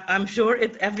 I'm sure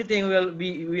everything will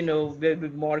be, will be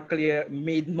more clear,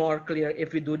 made more clear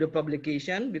if we do the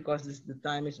publication, because the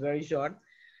time is very short.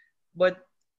 But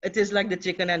it is like the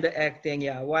chicken and the egg thing,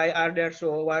 yeah. Why are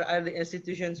the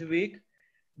institutions weak?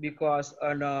 because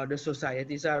the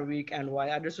societies are weak, and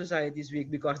why are the societies weak?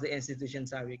 Because the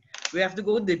institutions are weak. We have to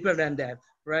go deeper than that,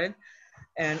 right?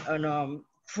 And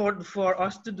for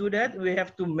us to do that, we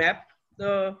have to map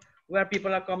the where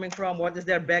people are coming from, what is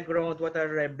their background, what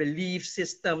are their belief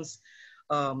systems,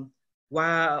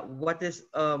 what is,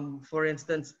 for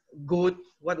instance, good,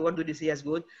 what do they see as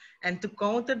good, and to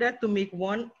counter that, to make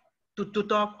to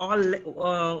talk all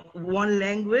one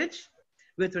language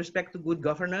with respect to good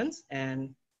governance.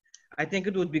 And I think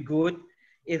it would be good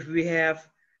if we have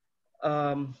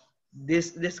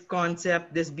this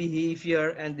concept, this behavior,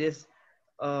 and this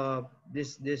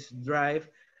drive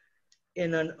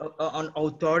in an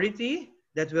authority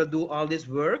that will do all this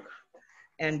work,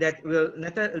 and that will,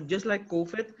 not just like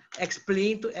COVID,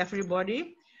 explain to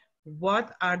everybody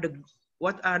what are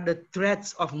the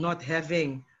threats of not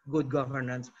having good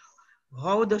governance.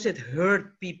 How does it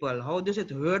hurt people? How does it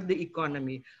hurt the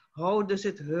economy? How does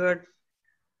it hurt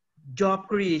job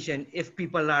creation if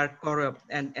people are corrupt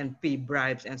and pay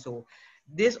bribes? And so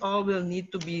this all will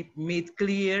need to be made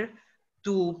clear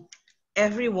to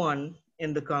everyone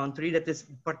in the country that is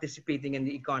participating in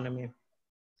the economy.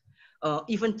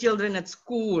 Even children at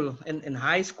school and in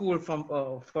high school,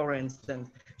 for instance,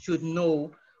 should know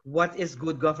what is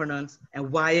good governance and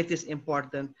why it is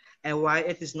important, and why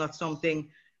it is not something,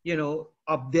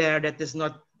 up there that is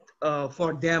not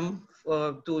for them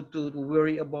to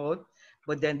worry about,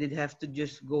 but then they'd have to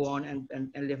just go on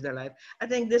and live their life. I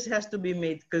think this has to be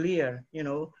made clear,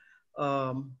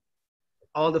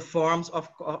 all the forms of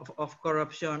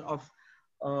corruption, of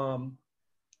all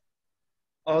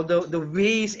the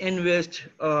ways in which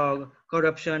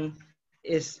corruption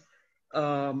is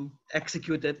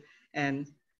executed, and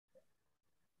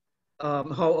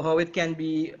how it can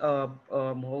be,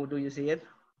 how do you say it,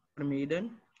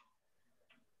 Maiden?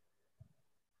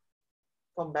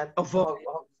 Combat, how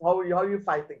you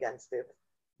fight against it.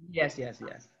 Yes.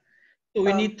 So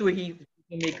we need to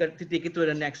take it to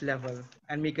the next level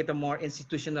and make it a more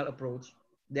institutional approach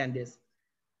than this.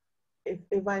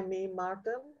 If I may,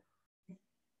 Martin,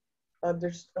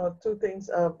 there's two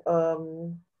things. I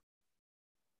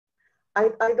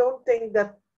don't think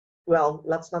that, well,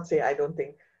 let's not say I don't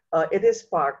think. It is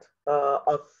part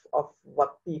of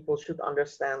what people should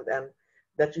understand, and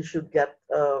that you should get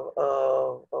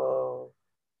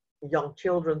young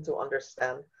children to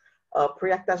understand.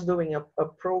 Projekta is doing a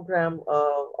program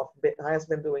has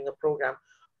been doing a program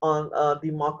on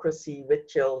democracy with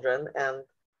children, and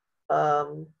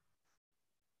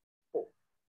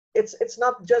it's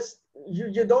not just,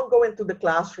 you don't go into the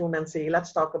classroom and say,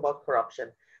 let's talk about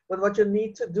corruption. But what you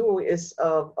need to do is,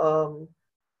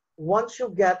 once you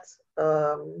get,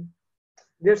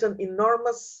 there's an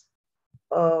enormous,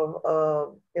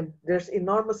 there's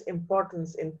enormous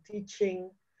importance in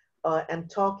teaching and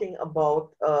talking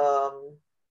about,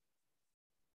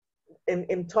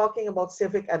 in talking about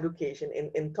civic education,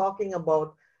 in talking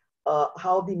about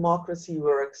how democracy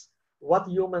works, what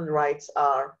human rights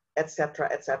are, etc.,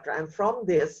 etc. And from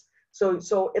this,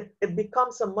 so it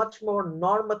becomes a much more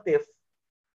normative,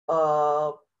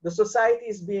 the society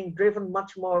is being driven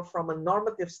much more from a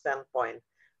normative standpoint,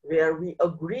 where we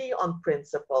agree on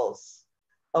principles,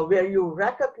 where you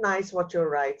recognize what your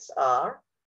rights are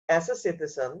as a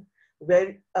citizen,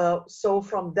 where, so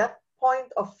from that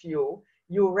point of view,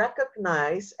 you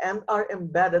recognize and are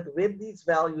embedded with these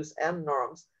values and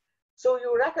norms. So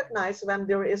you recognize when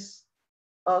there is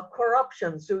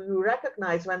corruption, so you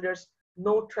recognize when there's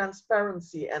no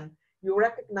transparency, and you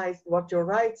recognize what your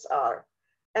rights are.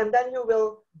 And then you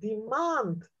will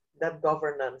demand that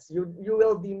governance. You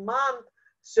will demand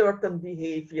certain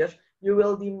behaviors. You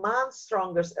will demand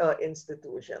stronger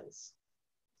institutions.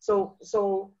 So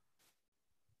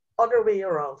other way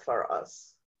around for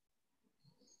us.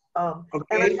 Okay.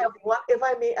 And I have one, if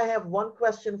I may, I have one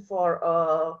question for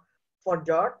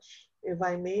George, if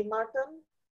I may, Martin.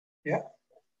 Yeah.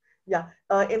 Yeah.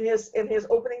 In his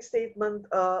opening statement,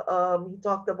 you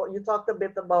talked a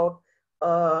bit about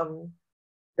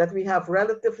that we have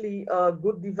relatively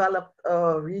good developed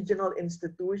regional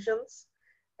institutions,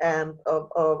 and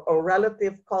a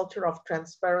relative culture of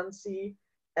transparency,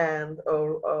 and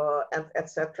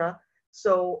etc.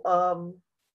 So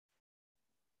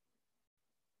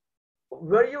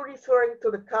were you referring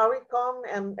to the CARICOM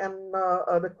and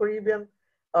the Caribbean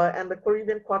and the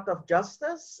Caribbean Court of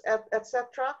Justice,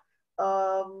 etc.?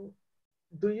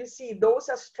 Do you see those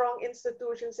as strong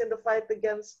institutions in the fight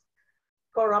against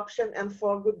corruption and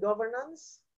for good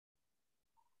governance?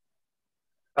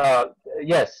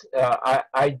 Yes,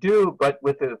 I do, but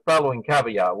with the following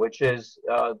caveat, which is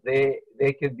they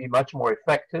can be much more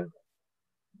effective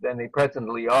than they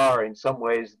presently are. In some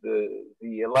ways,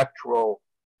 the electoral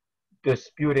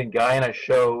dispute in Guyana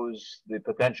shows the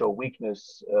potential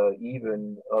weakness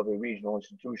even of a regional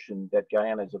institution that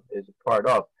Guyana is a part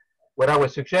of. What I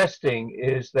was suggesting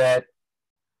is that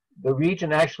the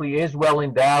region actually is well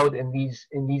endowed in these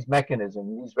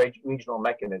mechanisms, these regional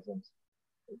mechanisms.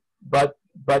 But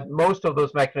most of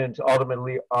those mechanisms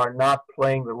ultimately are not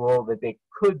playing the role that they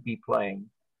could be playing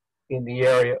in the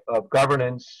area of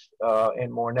governance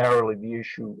and more narrowly the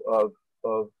issue of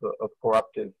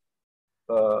corruptive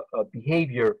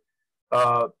behavior.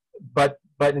 But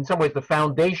in some ways the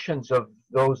foundations of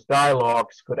those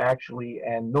dialogues could actually,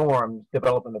 and norms,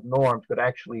 development of norms could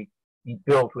actually be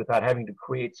built without having to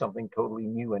create something totally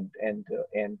new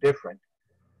and different.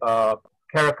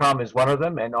 CARICOM is one of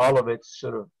them, and all of its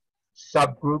sort of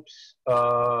subgroups,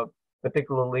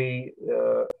 particularly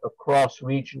across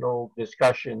regional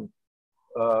discussion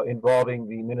involving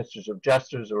the ministers of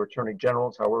justice or attorney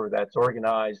generals, however that's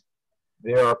organized.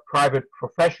 There are private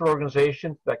professional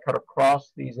organizations that cut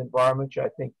across these environments, which I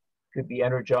think could be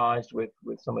energized with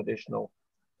some additional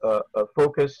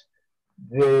focus.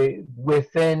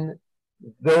 Within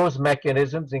those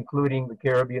mechanisms, including the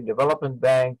Caribbean Development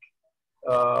Bank,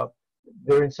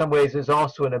 there in some ways is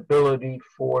also an ability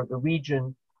for the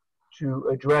region to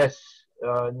address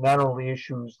not only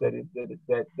issues that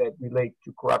relate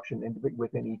to corruption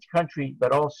within each country,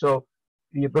 but also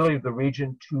the ability of the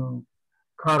region to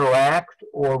counteract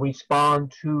or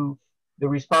respond to the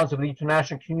response of the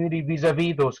international community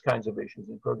vis-a-vis those kinds of issues.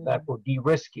 And for example,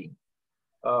 de-risking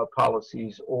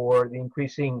policies or the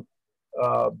increasing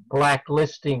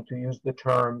blacklisting, to use the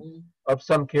term, of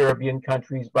some Caribbean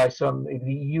countries by some of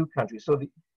the EU countries. So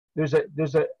there's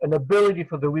an ability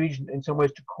for the region in some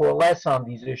ways to coalesce on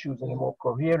these issues in a more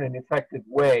coherent and effective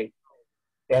way.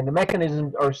 And the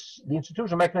mechanisms are, the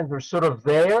institutional mechanisms are sort of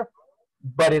there,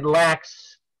 but it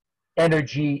lacks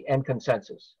energy and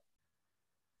consensus.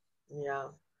 Yeah.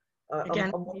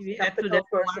 Can we add to that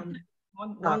one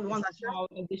small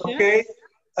addition? Okay.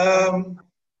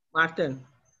 Martin.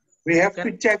 We have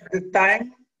to check the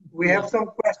time. We have some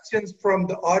questions from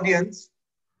the audience.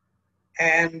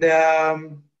 And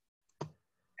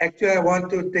actually, I want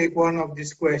to take one of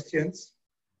these questions.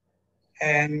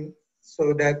 And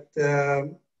so that,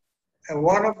 and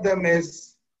one of them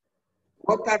is,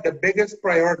 what are the biggest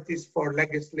priorities for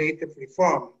legislative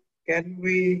reform? Can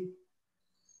we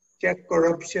check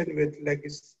corruption with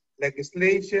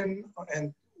legislation?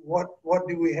 And what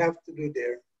do we have to do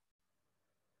there?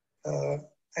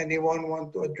 Anyone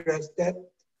want to address that?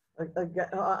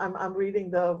 I'm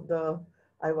reading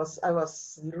I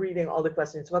was reading all the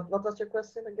questions. What was your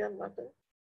question again, Martin?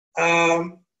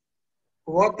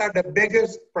 What are the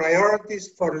biggest priorities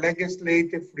for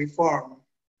legislative reform?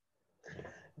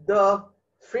 The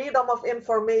Freedom of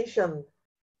Information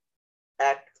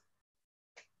Act.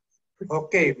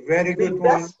 Okay, very good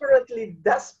one.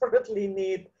 Desperately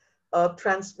need so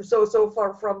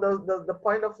from the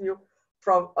point of view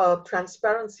from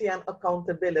transparency and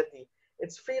accountability.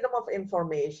 It's freedom of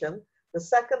information. The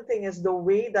second thing is the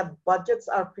way that budgets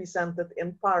are presented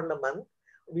in Parliament.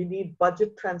 We need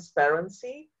budget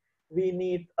transparency. We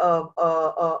need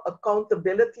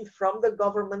accountability from the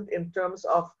government in terms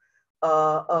of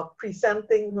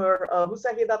presenting her, hoe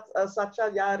zeg je dat, Sacha,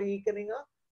 jaarrekeningen?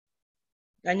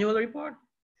 Annual report.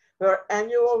 Her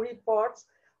annual reports.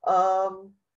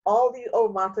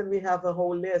 Martin, we have a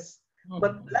whole list.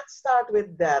 But let's start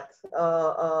with that.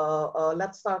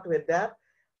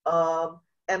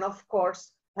 And of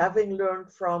course, having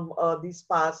learned from these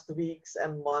past weeks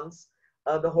and months,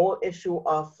 the whole issue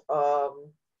of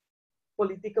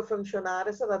politieke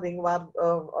functionarissen, dat ding waar...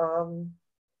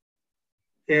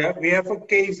 Yeah, we have a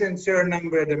case in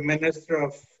Suriname where the Minister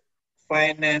of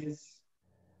Finance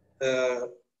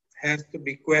has to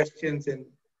be questioned in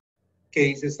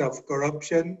cases of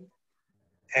corruption,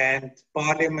 and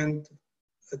Parliament,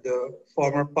 the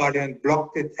former Parliament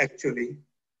blocked it actually,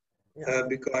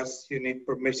 because you need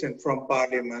permission from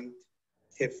Parliament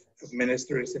if a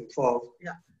minister is involved.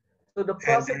 Yeah. So the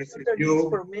prosecutor needs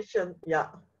permission. Yeah.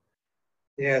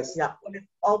 Yes. Yeah.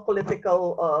 All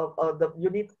political.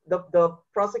 The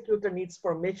prosecutor needs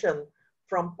permission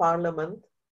from Parliament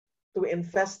to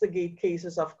investigate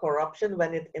cases of corruption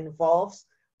when it involves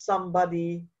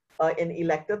somebody in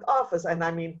elected office. And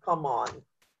I mean, come on.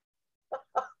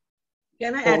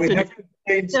 Can I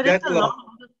add to that?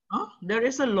 There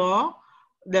is a law.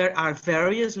 There are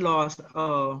various laws,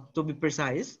 to be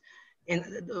precise,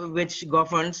 which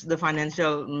governs the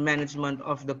financial management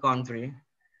of the country.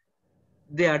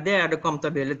 They are there, the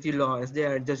accountability laws. They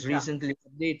are just recently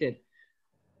updated.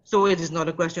 So it is not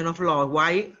a question of law.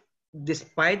 Why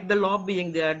despite the law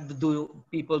being there,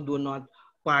 people do not,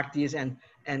 parties and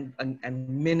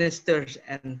ministers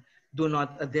and do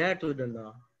not adhere to the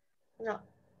law. Yeah.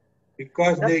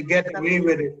 Because they get away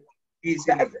with it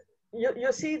easily.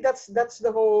 You see, that's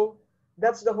the whole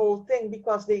thing,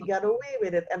 because they get away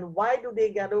with it. And why do they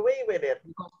get away with it?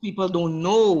 Because people don't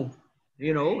know,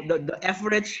 you know, the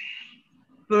average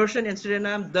person in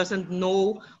Suriname doesn't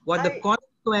know what the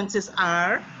consequences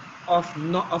are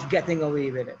of getting away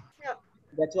with it. Yeah.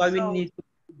 That's why we need to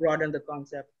broaden the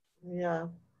concept. Yeah.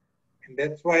 And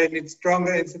that's why it needs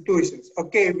stronger institutions.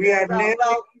 Okay, we are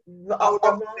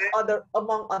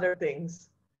among other things.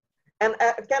 And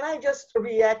can I just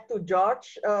react to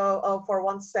George for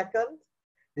 1 second?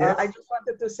 Yes. I just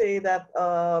wanted to say that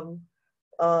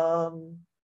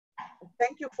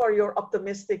thank you for your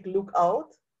optimistic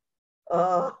lookout.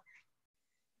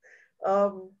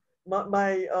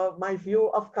 My view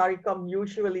of CARICOM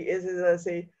usually is I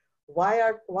say,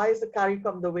 why is the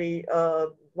CARICOM the way?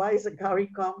 Why is the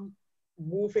CARICOM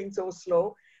moving so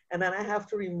slow? And then I have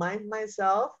to remind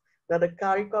myself that the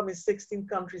CARICOM is 16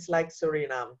 countries like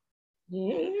Suriname.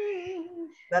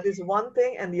 That is one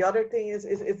thing, and the other thing is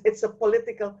it's a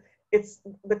political.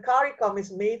 The CARICOM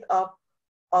is made up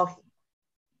of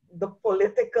the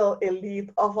political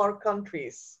elite of our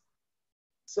countries.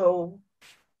 So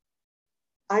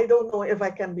I don't know if I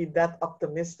can be that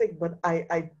optimistic, but I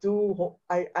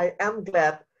am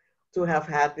glad to have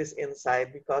had this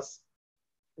insight, because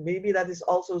maybe that is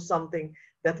also something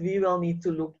that we will need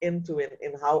to look into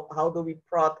in how do we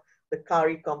prod the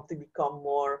CARICOM to become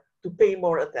to pay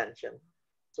more attention.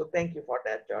 So thank you for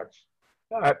that, George.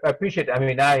 I appreciate it. I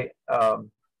mean, I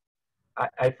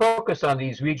focus on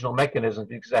these regional mechanisms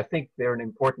because I think they're an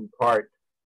important part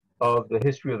of the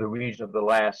history of the region of the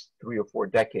last 3 or 4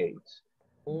 decades.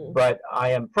 But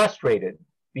I am frustrated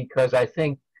because I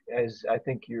think, as I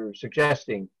think you're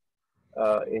suggesting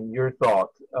in your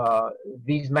thought,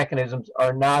 these mechanisms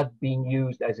are not being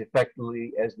used as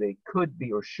effectively as they could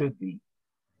be or should be.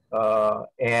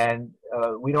 And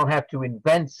we don't have to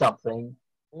invent something.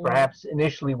 Perhaps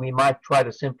initially we might try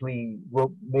to simply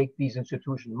make these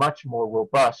institutions much more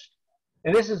robust.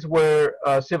 And this is where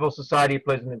civil society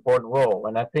plays an important role.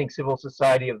 And I think civil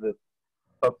society of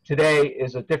today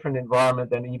is a different environment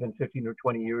than even 15 or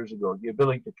 20 years ago. The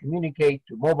ability to communicate,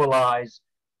 to mobilize,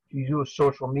 to use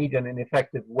social media in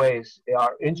effective ways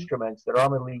are instruments that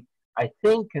ultimately, I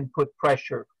think, can put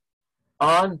pressure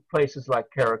on places like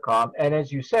CARICOM. And as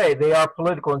you say, they are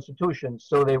political institutions,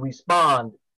 so they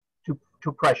respond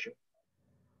to pressure.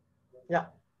 Yeah.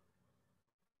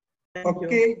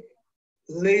 Okay,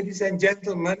 ladies and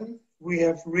gentlemen, we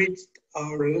have reached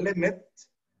our limit,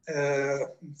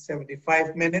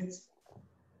 75 minutes.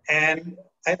 And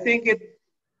I think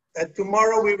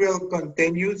tomorrow we will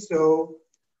continue. So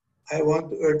I want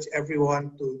to urge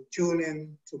everyone to tune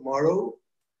in tomorrow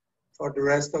for the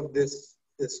rest of this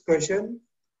discussion.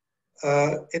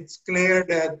 It's clear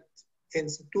that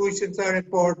institutions are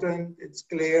important. It's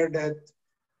clear that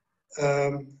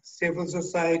civil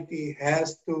society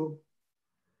has to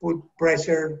put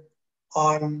pressure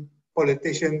on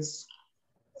politicians.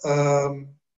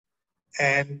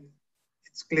 And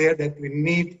it's clear that we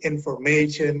need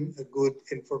information, a good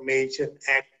information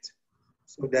act,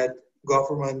 so that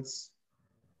governments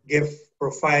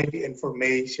provide the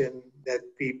information that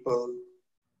people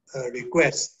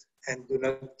request and do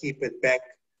not keep it back,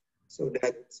 so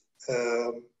that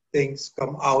things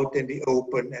come out in the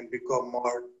open and become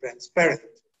more transparent.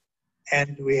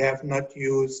 And we have not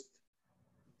used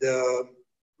the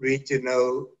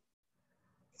regional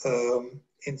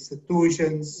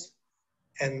institutions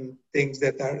and things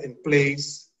that are in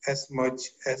place as much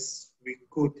as we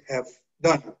could have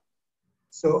done.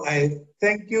 So I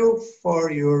thank you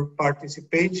for your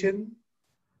participation,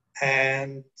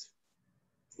 and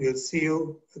we'll see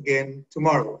you again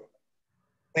tomorrow.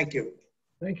 Thank you.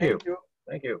 Thank you. Thank you.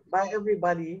 Thank you. Bye,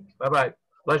 everybody. Bye-bye.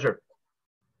 Pleasure.